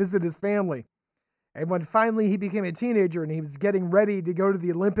boy and visit his family. And when finally he became a teenager and he was getting ready to go to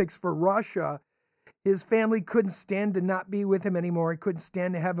the Olympics for Russia, his family couldn't stand to not be with him anymore. He couldn't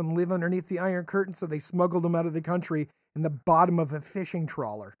stand to have him live underneath the Iron Curtain, so they smuggled him out of the country in the bottom of a fishing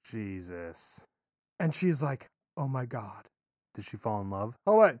trawler. Jesus. And she's like, oh my God. Did she fall in love?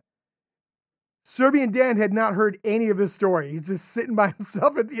 Hold on. Serbian Dan had not heard any of this story. He's just sitting by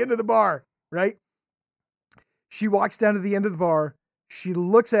himself at the end of the bar, right? She walks down to the end of the bar. She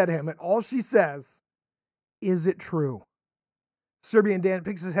looks at him, and all she says, is it true? Serbian Dan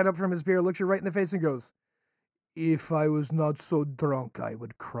picks his head up from his beer, looks her right in the face, and goes, if I was not so drunk, I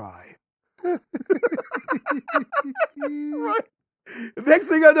would cry. Right. Next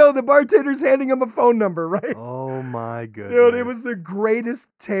thing I know, the bartender's handing him a phone number, right? Oh my goodness. Dude, it was the greatest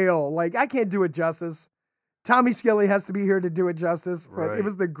tale. Like, I can't do it justice. Tommy Skelly has to be here to do it justice, but Right. It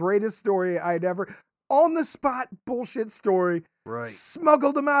was the greatest story I'd ever... On the spot bullshit story. Right.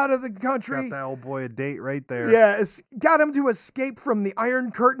 Smuggled him out of the country. Got that old boy a date right there. Yeah, got him to escape from the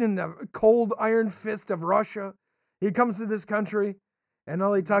Iron Curtain and the cold iron fist of Russia. He comes to this country, and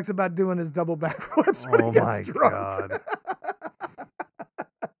all he talks about doing is double backflips when he gets drunk. God.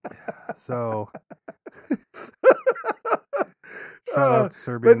 So, shout out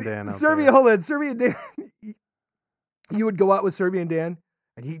Serbian Dan out Serbia, there. hold on. Serbian Dan, you would go out with Serbian Dan,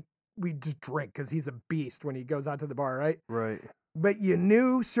 and we just drink because he's a beast when he goes out to the bar, right? Right. But you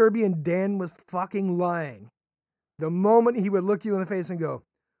knew Serbian Dan was fucking lying. The moment he would look you in the face and go,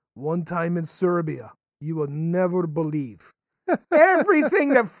 one time in Serbia, you will never believe. Everything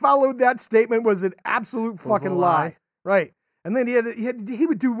that followed that statement was an absolute fucking lie. Right. And then he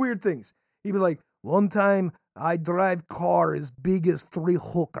would do weird things. He'd be like, one time I drive car as big as 3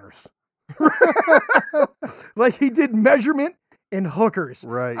 hookers. Like he did measurement in hookers.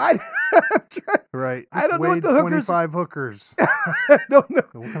 Right. Right. I don't know what the hookers... 25 hookers. I don't know.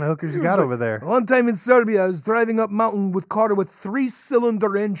 What kind of hookers you got over there? One time in Serbia, I was driving up mountain with car with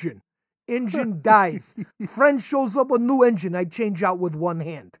 3-cylinder engine. Engine dies. Friend shows up a new engine. I change out with one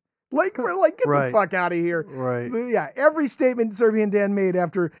hand. Like, we're like, get the fuck out of here. Right. Yeah, every statement Serbian Dan made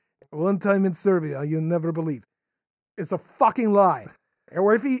after one time in Serbia, you'll never believe. It's a fucking lie.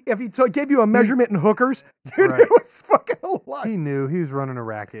 Or if he gave you a measurement in hookers, you knew it was fucking a lie. He knew. He was running a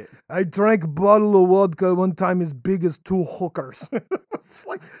racket. I drank a bottle of vodka one time as big as 2 hookers. It's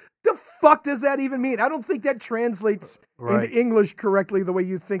like, the fuck does that even mean? I don't think that translates into English correctly the way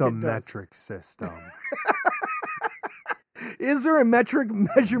you think it does. The metric system. Is there a metric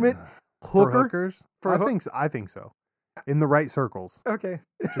measurement For hookers? For I think so. In the right circles. Okay.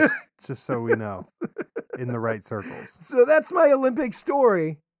 Just so we know. In the right circles. So that's my Olympic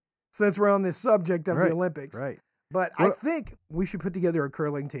story, since we're on this subject of the Olympics. Right. But I think we should put together a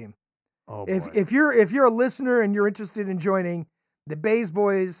curling team. Oh boy. If you're a listener and you're interested in joining the Bays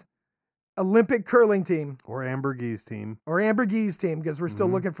Boys Olympic curling team. Or Amber Gee's team. Because we're still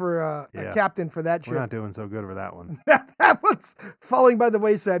looking for a captain for that shit. We're not doing so good for that one. That one's falling by the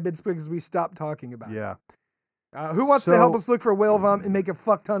wayside, but it's because we stopped talking about it. Yeah. Who wants to help us look for a whale vomit and make a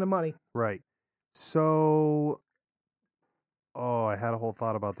fuck ton of money? Right. So, I had a whole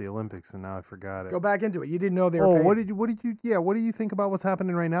thought about the Olympics and now I forgot it. Go back into it. You didn't know they were paid. What do you think about what's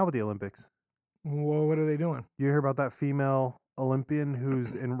happening right now with the Olympics? Well, what are they doing? You hear about that female Olympian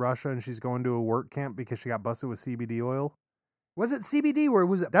who's in Russia and she's going to a work camp because she got busted with CBD oil? Was it CBD or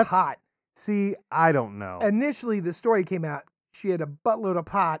was it That's pot? See, I don't know. Initially, the story came out. She had a buttload of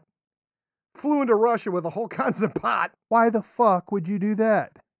pot, flew into Russia with a whole kinds of pot. Why the fuck would you do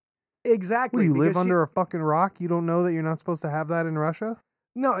that? Exactly. Well, you live under a fucking rock? You don't know that you're not supposed to have that in Russia?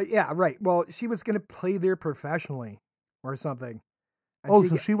 No, yeah, right. Well, she was going to play there professionally or something. And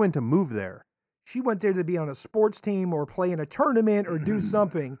so she went to move there. She went there to be on a sports team or play in a tournament or do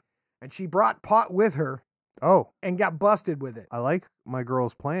something, and she brought pot with her Oh, and got busted with it. I like my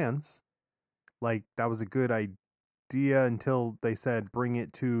girl's plans. Like, that was a good idea until they said bring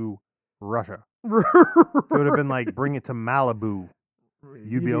it to Russia. If it would have been like, bring it to Malibu,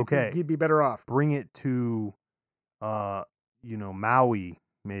 you'd be okay. You'd be better off. Bring it to, Maui,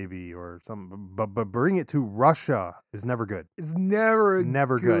 maybe, or something. But bring it to Russia is never good. It's never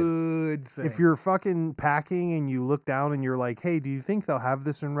good. good thing. If you're fucking packing and you look down and you're like, hey, do you think they'll have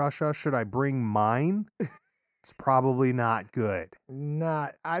this in Russia? Should I bring mine? It's probably not good.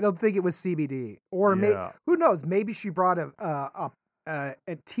 I don't think it was CBD. Or who knows? Maybe she brought a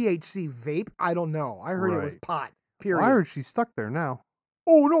THC vape. I don't know. I heard it was pot. Period. Well, I heard she's stuck there now.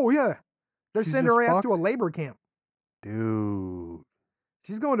 Oh no, yeah. They're She's sending her just ass to a labor camp. Dude.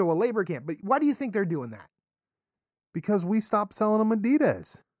 She's going to a labor camp. But why do you think they're doing that? Because we stopped selling them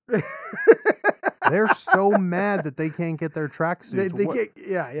Adidas. They're so mad that they can't get their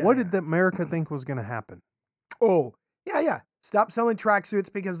tracksuits. What did America think was going to happen? Oh, yeah. Stop selling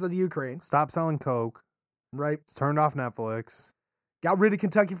tracksuits because of the Ukraine. Stop selling Coke. Right. Turned off Netflix. Got rid of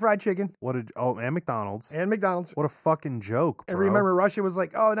Kentucky Fried Chicken. And McDonald's. And McDonald's. What a fucking joke, bro. And remember, Russia was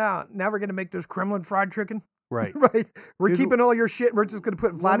like, oh, now we're going to make this Kremlin fried chicken. Right. Right. We're keeping all your shit. We're just going to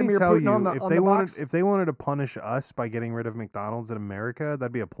put Vladimir Putin on the box. If they wanted to punish us by getting rid of McDonald's in America,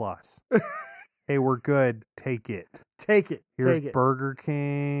 that'd be a plus. Hey, we're good. Take it. Take it. Here's Take it. Burger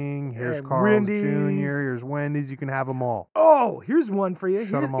King. Here's Carl's Wendy's. Jr. Here's Wendy's. You can have them all. Oh, here's one for you.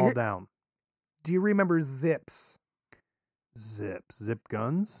 Shut them all down. Do you remember Zips? Zips. Zip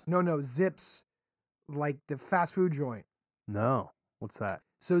guns? No. Zips, like the fast food joint. No. What's that?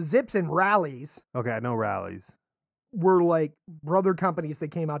 So Zips and Rallies. Okay, I know Rallies. Were like brother companies that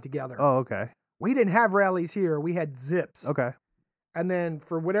came out together. Oh, okay. We didn't have Rallies here. We had Zips. Okay. And then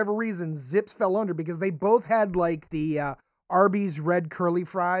for whatever reason, Zips fell under because they both had like the Arby's red curly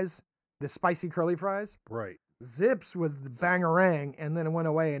fries, the spicy curly fries. Right. Zips was the bangarang, and then it went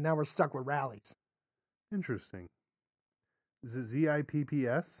away, and now we're stuck with Rallies. Interesting. Is it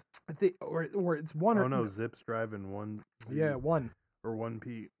ZIPPS? I think, or it's one. Oh no, Zips driving one. Yeah, one. Or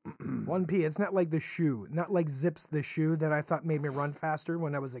 1P. 1P. It's not like the shoe. Not like Zips the shoe that I thought made me run faster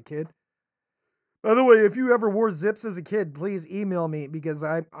when I was a kid. By the way, if you ever wore Zips as a kid, please email me because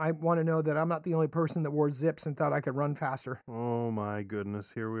I want to know that I'm not the only person that wore Zips and thought I could run faster. Oh my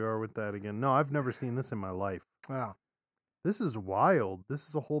goodness. Here we are with that again. No, I've never seen this in my life. Wow. This is wild. This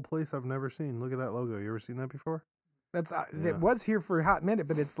is a whole place I've never seen. Look at that logo. You ever seen that before? It was here for a hot minute,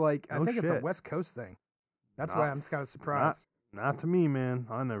 but it's like, I think it's a shit. West Coast thing. That's why I'm kind of surprised. Not to me, man.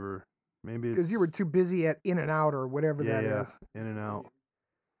 I never. Maybe it's because you were too busy at In and Out or whatever that is. In and Out.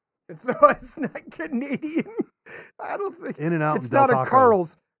 It's not Canadian. I don't think In and Out. It's not a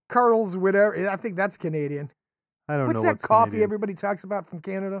Carl's whatever. I think that's Canadian. I don't know what's that coffee Canadian. everybody talks about from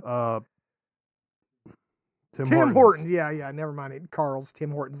Canada. Tim Hortons. Yeah. Never mind. Carl's,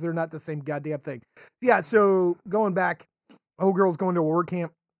 Tim Hortons. They're not the same goddamn thing. Yeah. So going back, old girl's going to a work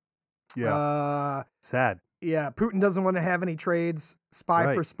camp. Yeah. Sad. Yeah. Putin doesn't want to have any trades,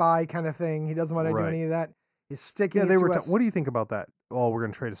 spy for spy kind of thing. He doesn't want to do any of that. He's sticking. Yeah. What do you think about that? Oh, we're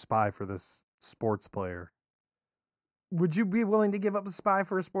going to trade a spy for this sports player. Would you be willing to give up a spy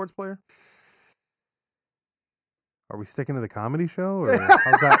for a sports player? Are we sticking to the comedy show, or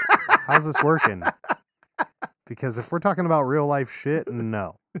how's this working? Because if we're talking about real life shit,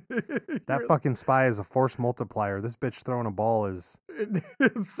 no. That fucking spy is a force multiplier. This bitch throwing a ball is...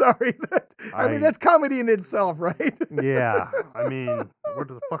 I'm sorry. I mean, that's comedy in itself, right? Yeah. I mean, what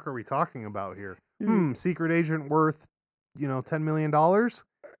the fuck are we talking about here? Secret agent worth, $10 million?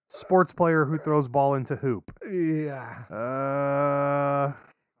 Sports player who throws ball into hoop. Yeah.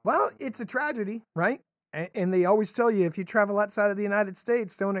 Well, it's a tragedy, right? And they always tell you if you travel outside of the United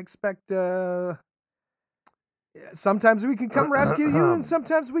States, don't expect... Sometimes we can come rescue you, and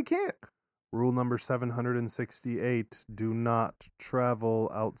sometimes we can't. Rule number 768, do not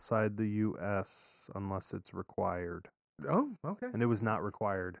travel outside the U.S. unless it's required. Oh, okay. And it was not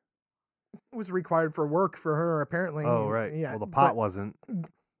required. It was required for work for her, apparently. Oh, right. Yeah, well, the pot wasn't.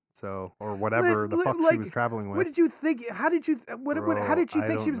 So, or whatever the fuck she was traveling with. What did you think? How did you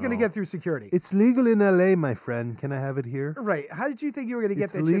think she was going to get through security? It's legal in L.A., my friend. Can I have it here? Right. How did you think you were going to get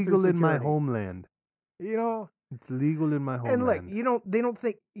that shit through security? It's legal in my homeland. It's legal in my homeland. And look, you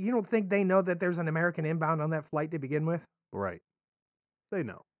don't think they know that there's an American inbound on that flight to begin with? Right. They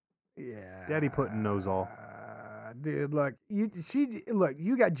know. Yeah. Daddy Putin knows all. Dude, look,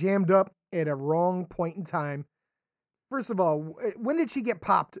 you got jammed up at a wrong point in time. First of all, when did she get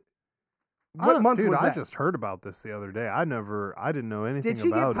popped? What month was that? I just heard about this the other day. I didn't know anything Did she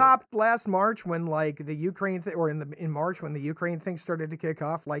about get popped last March when like the Ukraine or in March when the Ukraine thing started to kick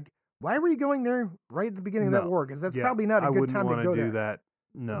off? Like, why were you going there right at the beginning of that war? Because that's probably not a good time to go there. I wouldn't want to do that.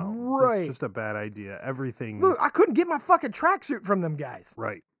 No, right. It's just a bad idea. Everything. Look, I couldn't get my fucking tracksuit from them guys.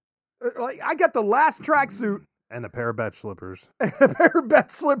 Right. Like, I got the last tracksuit and a pair of bet slippers. and a pair of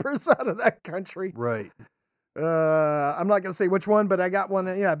bet slippers out of that country. Right. I'm not gonna say which one, but I got one.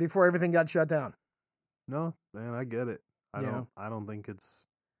 Yeah, before everything got shut down. No, man, I get it. I don't think it's.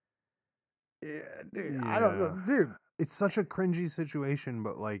 Yeah, dude. Yeah. I don't know, dude. It's such a cringy situation,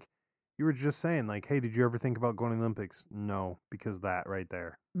 but like you were just saying, like, hey, did you ever think about going to the Olympics? No, because that right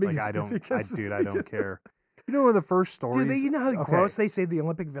there. Like, I don't, I don't care. You know, one of the first stories. Dude, you know how gross they say the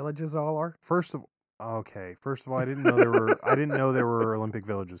Olympic villages all are. First of all, I didn't know there were. I didn't know there were Olympic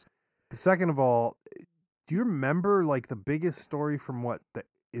villages. Second of all, do you remember like the biggest story from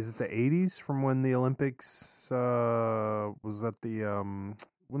is it the 80s from when the Olympics was that the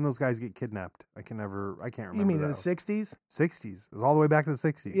when those guys get kidnapped? I can't remember. You mean in the 60s? 60s. It was all the way back to the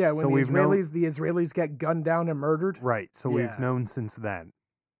 60s. Yeah, when the Israelis got gunned down and murdered. Right. So we've known since then.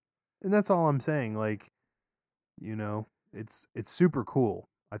 And that's all I'm saying. Like, you know, it's super cool.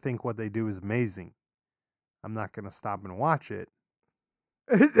 I think what they do is amazing. I'm not going to stop and watch it.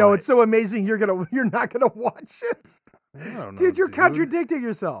 No, it's so amazing you're not gonna watch it. I don't know, dude, you're contradicting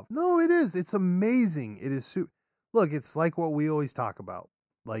yourself. No, it is. It's amazing. It is look, it's like what we always talk about.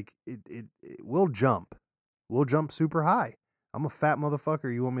 Like it we'll jump. We'll jump super high. I'm a fat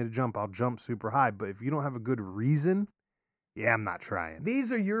motherfucker. You want me to jump? I'll jump super high. But if you don't have a good reason, yeah, I'm not trying.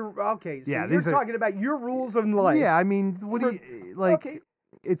 These are your okay. So you're talking about your rules of life. Yeah, I mean, what do you like? Okay.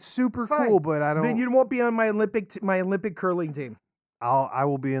 It's super cool, but I don't. Then you won't be on my Olympic curling team. I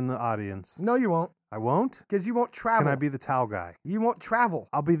will be in the audience. No, you won't. I won't? Because you won't travel. Can I be the towel guy? You won't travel.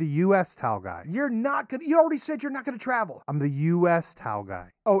 I'll be the U.S. towel guy. You're not going to... You already said you're not going to travel. I'm the U.S. towel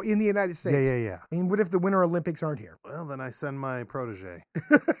guy. Oh, in the United States? Yeah. And what if the Winter Olympics aren't here? Well, then I send my protege.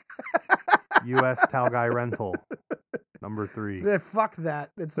 U.S. towel guy rental. Number 3. Fuck that.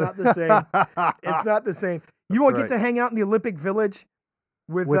 It's not the same. It's not the same. You won't get to hang out in the Olympic Village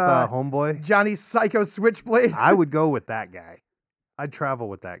with homeboy? Johnny Psycho Switchblade? I would go with that guy. I'd travel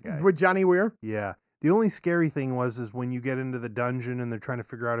with that guy. With Johnny Weir? Yeah. The only scary thing is when you get into the dungeon and they're trying to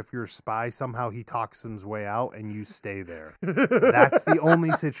figure out if you're a spy, somehow he talks his way out and you stay there. That's the only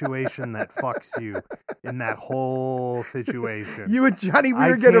situation that fucks you in that whole situation. You and Johnny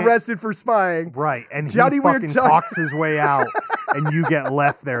Weir get arrested for spying. Right. And Johnny he fucking talks his way out and you get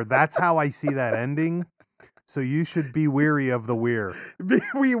left there. That's how I see that ending. So you should be weary of the Weir.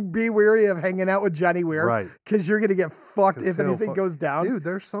 Be weary of hanging out with Johnny Weir. Right. Because you're going to get fucked if anything goes down. Dude,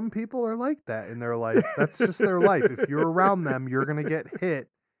 there's some people are like that in their life. That's just their life. If you're around them, you're going to get hit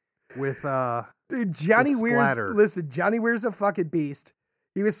with Dude, Johnny Weir's a fucking beast.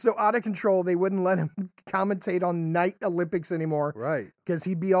 He was so out of control, they wouldn't let him commentate on night Olympics anymore. Right. Because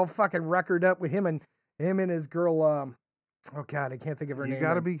he'd be all fucking record up with him and his girl, oh God, I can't think of her name. You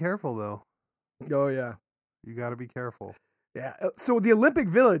got to be careful, though. Oh, yeah. You got to be careful. Yeah. So the Olympic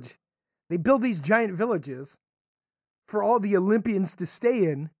Village, they build these giant villages for all the Olympians to stay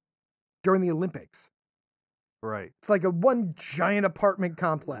in during the Olympics. Right. It's like one giant apartment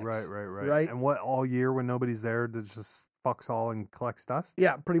complex. Right. And what, all year when nobody's there, that just fucks all and collects dust?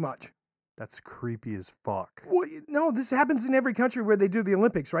 Yeah, pretty much. That's creepy as fuck. Well, no, this happens in every country where they do the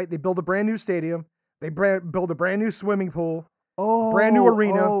Olympics, right? They build a brand new stadium. They build a brand new swimming pool. Brand new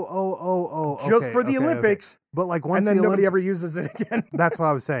arena. Just for the Olympics. Okay. But like once and then nobody ever uses it again. That's what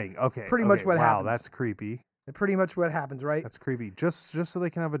I was saying. Okay. Pretty much what happens. Wow, that's creepy. Pretty much what happens, right? That's creepy. Just so they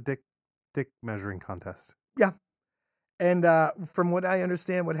can have a dick measuring contest. Yeah. And from what I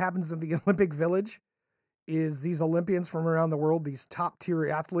understand, what happens in the Olympic Village is these Olympians from around the world, these top tier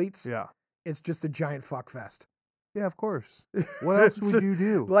athletes. Yeah. It's just a giant fuck fest. Yeah, of course. What else would you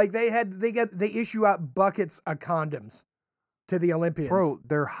do? Like they issue out buckets of condoms to the Olympians. Bro,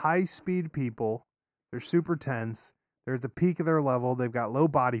 they're high-speed people. They're super tense. They're at the peak of their level. They've got low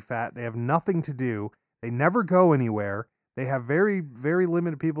body fat. They have nothing to do. They never go anywhere. They have very, very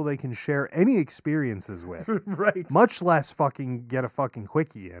limited people they can share any experiences with. Right. Much less fucking get a fucking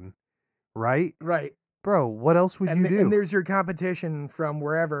quickie in. Right? Right. Bro, what else would you do? And there's your competition from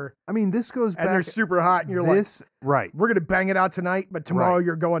wherever. I mean, this goes back. And they're super hot, and you're like, right. We're going to bang it out tonight, but tomorrow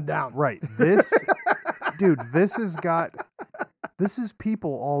you're going down. Right. This, dude, this is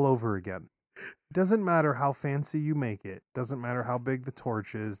people all over again. It doesn't matter how fancy you make it. Doesn't matter how big the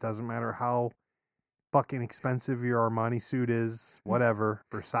torch is. Doesn't matter how fucking expensive your Armani suit is. Whatever.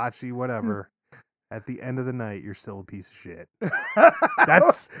 Versace, whatever. At the end of the night, you're still a piece of shit.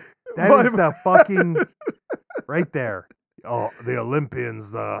 That is the fucking right there. Oh, the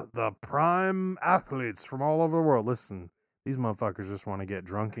Olympians, the prime athletes from all over the world. Listen, these motherfuckers just want to get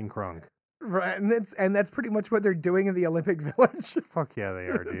drunk and crunk. Right, and that's pretty much what they're doing in the Olympic Village. Fuck yeah, they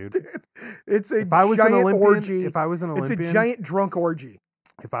are, dude. Dude, it's a If I was an giant Olympian, orgy. if I was an Olympian, It's a giant drunk orgy.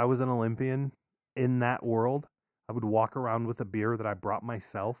 if I was an Olympian in that world, I would walk around with a beer that I brought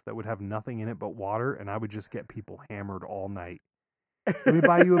myself that would have nothing in it but water, and I would just get people hammered all night. Let me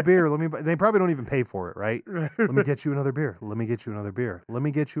buy you a beer. They probably don't even pay for it, right? Let me get you another beer. Let me get you another beer. Let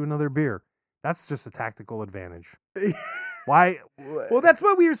me get you another beer. That's just a tactical advantage. Why? Well, that's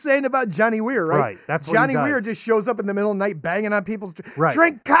what we were saying about Johnny Weir, right? Right. That's what Johnny he does. Weir just shows up in the middle of the night banging on people's Right.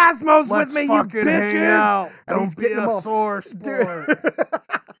 Drink Cosmos Let's with me, you fucking hang bitches. out. And Don't he's be getting them a all. sore Dude. sport.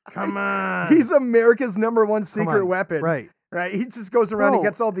 Come on. He's America's #1 secret on. weapon. Right. Right. He just goes around and Bro,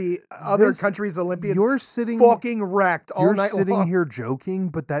 gets all the other this- countries' Olympians You're sitting fucking wrecked all You're night sitting long. here joking,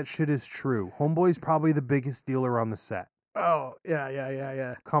 but that shit is true. Homeboy's probably the biggest dealer on the set. Oh,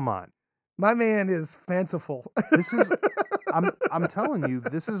 yeah. Come on. My man is fanciful. This is I'm telling you,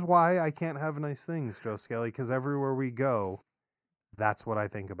 this is why I can't have nice things, Joe Skelly, because everywhere we go, that's what I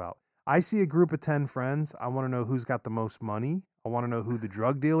think about. I see a group of 10 friends. I want to know who's got the most money. I want to know who the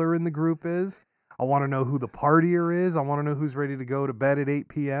drug dealer in the group is. I want to know who the partier is. I want to know who's ready to go to bed at 8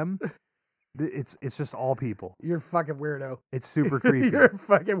 p.m. It's just all people. You're a fucking weirdo. It's super creepy. You're a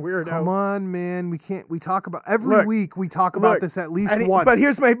fucking weirdo. Come on, man. We talk about every Look, week. We talk about look, this at least And once. But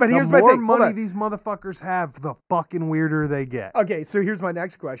here's my the thing. more Hold money on. these motherfuckers have, the fucking weirder they get. Okay, so here's my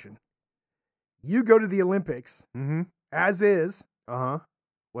next question. You go to the Olympics Mm-hmm. as is,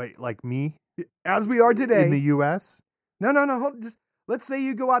 Wait, like me as we are today. in the U.S. No. Just let's say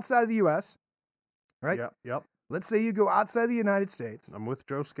you go outside of the U.S. Right? Yep. Let's say you go outside the United States. I'm with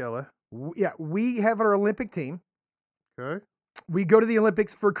Joe Skella. Yeah, we have our Olympic team. Okay. We go to the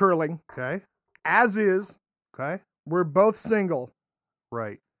Olympics for curling. Okay. As is, Okay. we're both single.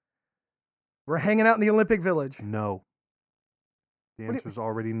 Right. We're hanging out in the Olympic Village. No. The What do you- answer's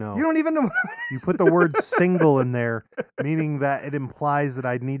already no. You don't even know. You put the word single in there, meaning that it implies that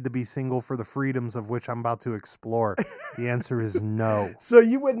I need to be single for the freedoms of which I'm about to explore. The answer is no. So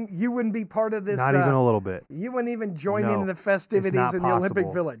you wouldn't be part of this. Not even a little bit. You wouldn't even join No, in the It's festivities not in the possible.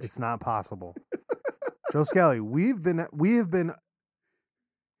 Olympic Village. It's not possible. Joe Skelly, we have been.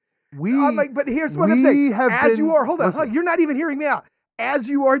 I'm like, but here's what I'm saying. have As been- you are, hold on, listen. you're not even hearing me out. As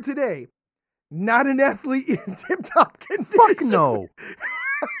you are today, not an athlete in tip-top condition. Fuck no.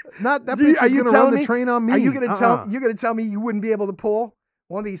 Not that bitch Are is you gonna run telling the me? train on me. Are you gonna tell? Uh-uh. You're gonna tell me you wouldn't be able to pull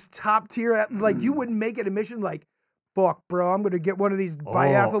one of these top tier? Like you wouldn't make it a mission. Like, fuck, bro, I'm gonna get one of these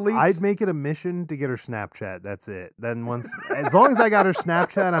biathletes. I'd make it a mission to get her Snapchat. That's it. Then as long as I got her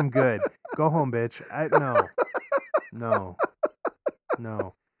Snapchat, I'm good. Go home, bitch.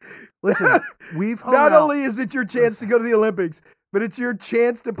 No. Listen, we've hung Not out. only is it your chance to go to the Olympics, but it's your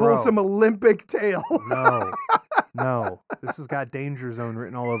chance to pull Bro. some Olympic tail. No. This has got danger zone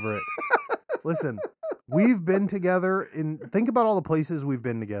written all over it. Listen, we've been together think about all the places we've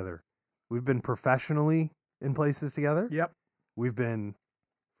been together. We've been professionally in places together. Yep. We've been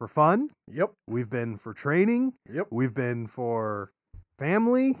for fun. Yep. We've been for training. Yep. We've been for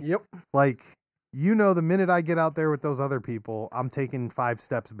family. Yep. Like, the minute I get out there with those other people, I'm taking 5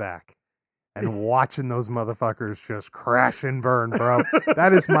 steps back and watching those motherfuckers just crash and burn, bro.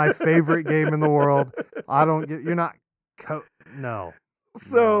 That is my favorite game in the world. You're not, no.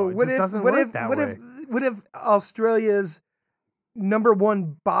 So No, it what just if doesn't what work if that what way. if what if Australia's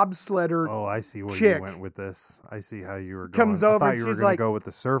 #1 bobsledder Oh, I see where chick you went with this. I see how you were going. comes I over thought and you were she's going like, to go with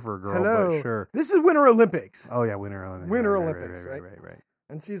the surfer girl, hello, but sure. this is Winter Olympics, Oh, yeah, Winter Olympics. Winter Right, Olympics, right? Right.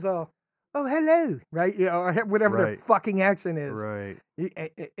 and she's all, oh hello, right? Or whatever their Right. fucking accent is, Right.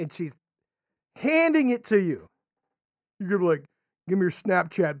 and she's handing it to you. You're gonna be like, give me your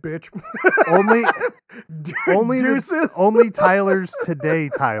Snapchat, bitch. Deuces. Only Tyler's today,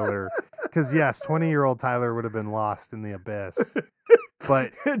 Tyler. Because yes, 20-year-old Tyler would have been lost in the abyss.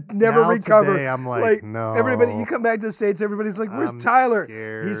 But Never now recover. Today, I'm like, no. Everybody, you come back to the States, everybody's like, where's I'm Tyler?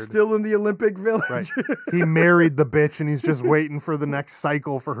 scared. He's still in the Olympic Village. Right. He married the bitch, and he's just waiting for the next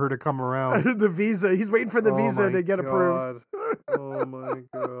cycle for her to come around. The visa. He's waiting for the Oh visa my to get approved. God. Oh my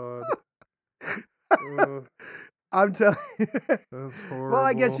god. I'm telling you. That's horrible. Well,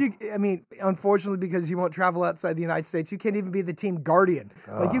 I guess unfortunately, because you won't travel outside the United States, you can't even be the team guardian.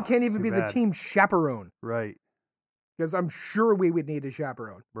 Like, you Oh, can't it's even too be the bad. team chaperone. Right. Because I'm sure we would need a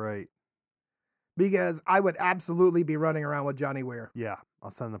chaperone. Right. Because I would absolutely be running around with Johnny Weir. Yeah.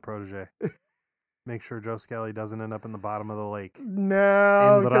 I'll send the protege. Make sure Joe Skelly doesn't end up in the bottom of the lake.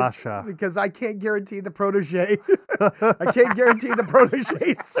 No, In Russia. because I can't guarantee the protege. I can't guarantee the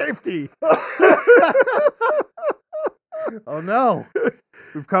protege's safety. Oh no.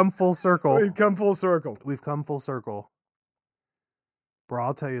 We've come full circle. We've come full circle. We've come full circle. Bro,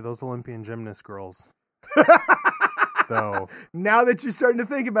 I'll tell you, those Olympian gymnast girls, though. Now that you're starting to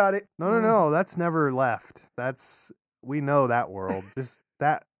think about it. No. That's never left. We know that world. Just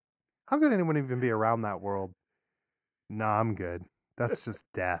that. How could anyone even be around that world? Nah, I'm good. That's just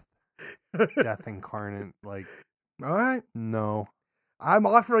death. Death incarnate. Like, All right. no. I'm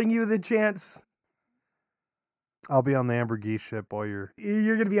offering you the chance. I'll be on the Amber Geese ship while you're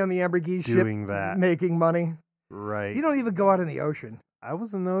You're going to be on the Amber Geese ship doing that. making money. Right. You don't even go out in the ocean. I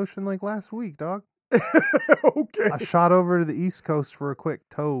was in the ocean like last week, dog. Okay. I shot over to the East Coast for a quick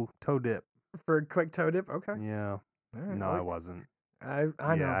toe dip. For a quick toe dip? Okay. Yeah. All right, No, well, I wasn't. I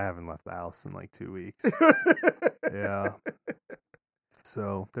know. Yeah, I haven't left the house in like 2 weeks. Yeah.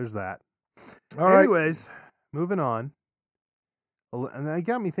 So there's that. All right. Anyways, moving on. And that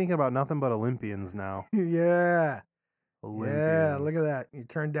got me thinking about nothing but Olympians now. Yeah. Olympians. Yeah, look at that. You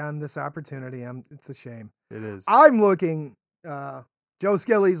turned down this opportunity. It's a shame. It is. I'm looking, Joe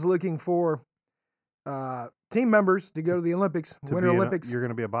Skelly's looking for team members to go to the Olympics, Winter Olympics. You're going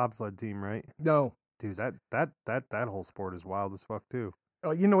to be a bobsled team, right? No. Dude, that whole sport is wild as fuck too.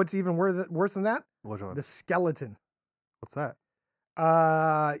 Oh, you know what's even worse than that? Which one? The skeleton. What's that?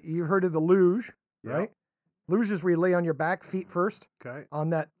 You've heard of the luge, Yeah. right? Luge is where you lay on your back, feet first, Okay. on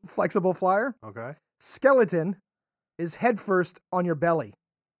that flexible flyer. Okay. Skeleton is head first on your belly.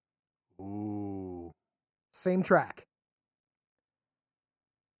 Ooh. Same track.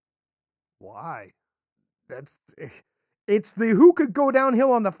 Why? It's the who could go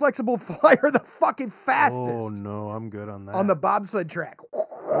downhill on the flexible flyer the fucking fastest. Oh no, I'm good on that. On the bobsled track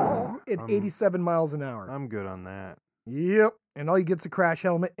at I'm- 87 miles an hour. I'm good on that. Yep. And all you get's a crash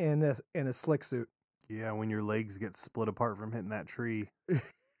helmet and a slick suit. Yeah, when your legs get split apart from hitting that tree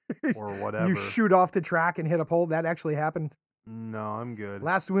or whatever. You shoot off the track and hit a pole. That actually happened. No, I'm good.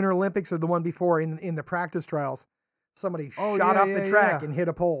 Last Winter Olympics or the one before in the practice trials, somebody Oh, shot yeah, off the yeah, track yeah. and hit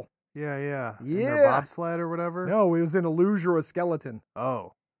a pole. Yeah. In Yeah. their bobsled or whatever? No, it was in a luge or a skeleton.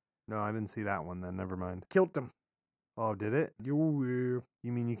 Oh. No, I didn't see that one then. Never mind. Killed them. Oh, did it? You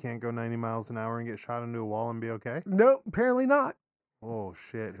You mean you can't go 90 miles an hour and get shot into a wall and be okay? No, apparently not. Oh,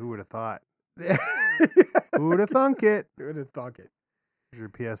 shit. Who would have thought? Who Who would have thunk it? would have thunk it? Here's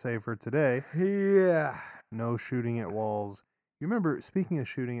your PSA for today. Yeah. No shooting at walls. You remember, speaking of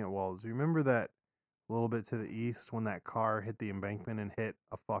shooting at walls, you remember that a little bit to the east when that car hit the embankment and hit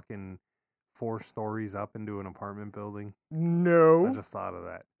a fucking 4 stories up into an apartment building? No. I just thought of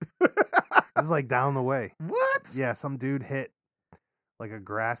that. This is like down the way. What? Yeah, some dude hit like a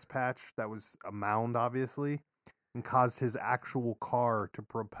grass patch that was a mound, obviously, and caused his actual car to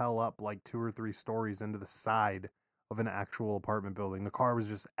propel up like 2 or 3 stories into the side of an actual apartment building. The car was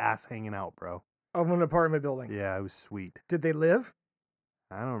just ass hanging out, bro. Of an apartment building. Yeah, it was sweet. Did they live?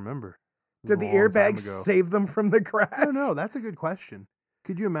 I don't remember. It Did was the a long time airbags ago. save them from the crash? I don't know. That's a good question.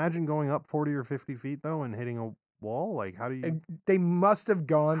 Could you imagine going up 40 or 50 feet though and hitting a wall? Like, how do you? And they must have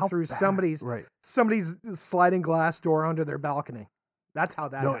gone How through fast? somebody's Right. sliding glass door onto their balcony. That's how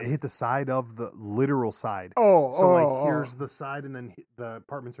that No, it happened. hit the side of the literal side. Oh, So like oh, here's the side, and then the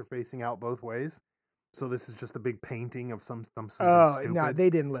apartments are facing out both ways. So this is just a big painting of something Oh, stupid. no, they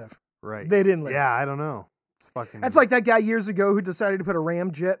didn't live. Right. They didn't live. Yeah, I don't know. It's fucking. That's like that guy years ago who decided to put a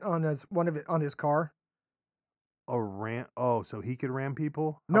ram jet on his car. a ram. Oh, so he could ram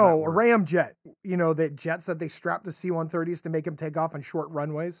people? How'd that No, a work? ram jet. You know, the jets that they strapped to C-130s to make him take off on short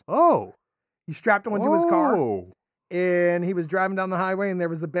runways. Oh. He strapped one to his car, Whoa. and he was driving down the highway, and there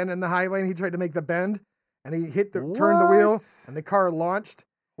was a bend in the highway, and he tried to make the bend, and he turned the wheel, What? and the car launched,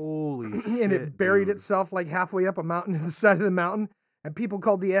 Holy shit. and it buried dude. itself like halfway up a mountain in the side of the mountain. And people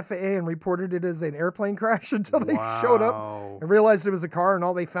called the FAA and reported it as an airplane crash until they showed up Wow. and realized it was a car, and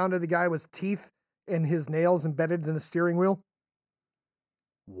all they found of the guy was teeth and his nails embedded in the steering wheel.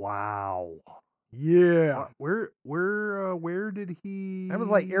 Wow. Yeah. Where did he? That was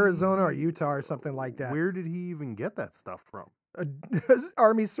like Arizona or Utah or something like that. Where did he even get that stuff from? A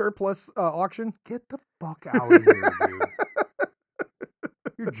Army surplus auction. Get the fuck out of here, dude.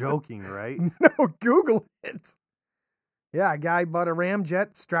 You're joking, right? No, Google it. Yeah, a guy bought a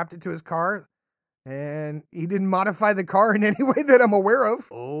ramjet, strapped it to his car, and he didn't modify the car in any way that I'm aware of.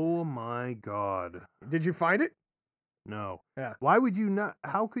 Oh my god. Did you find it? No. Yeah. Why would you not?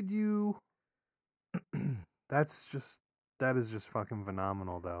 How could you? That is just fucking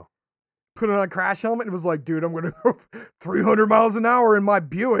phenomenal, though. Put on a crash helmet and was like, dude, I'm going to go 300 miles an hour in my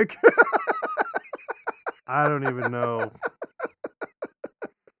Buick. I don't even know.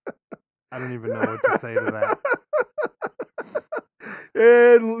 I don't even know what to say to that.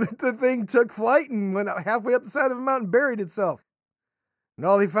 And the thing took flight and went halfway up the side of a mountain, buried itself. And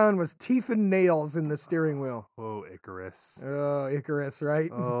all he found was teeth and nails in the steering wheel. Oh, Icarus. Oh, Icarus,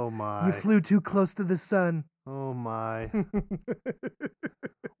 right? Oh, my. You flew too close to the sun. Oh, my.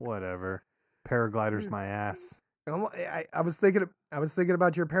 Whatever. Paraglider's my ass. I was thinking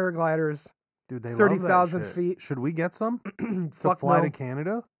about your paragliders. Dude, they 30,000 love that shit. feet. Should we get some to Fuck fly no. to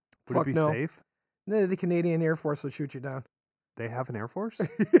Canada? Would Fuck it be no. safe? The Canadian Air Force will shoot you down. They have an Air Force? I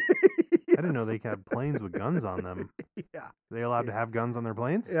didn't know they had planes with guns on them. Yeah. They allowed to have guns on their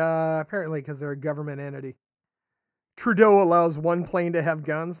planes? Apparently, because they're a government entity. Trudeau allows one plane to have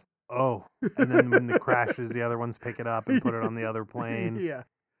guns. Oh, and then when it crashes, the other ones pick it up and put it on the other plane. Yeah.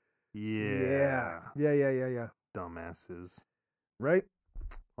 Yeah. Yeah. Dumbasses. Right?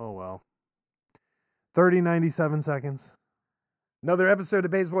 Oh, well. 30:97 seconds. Another episode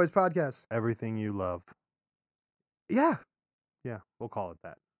of Bays Boys Podcast. Everything you love. Yeah. Yeah, we'll call it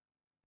that.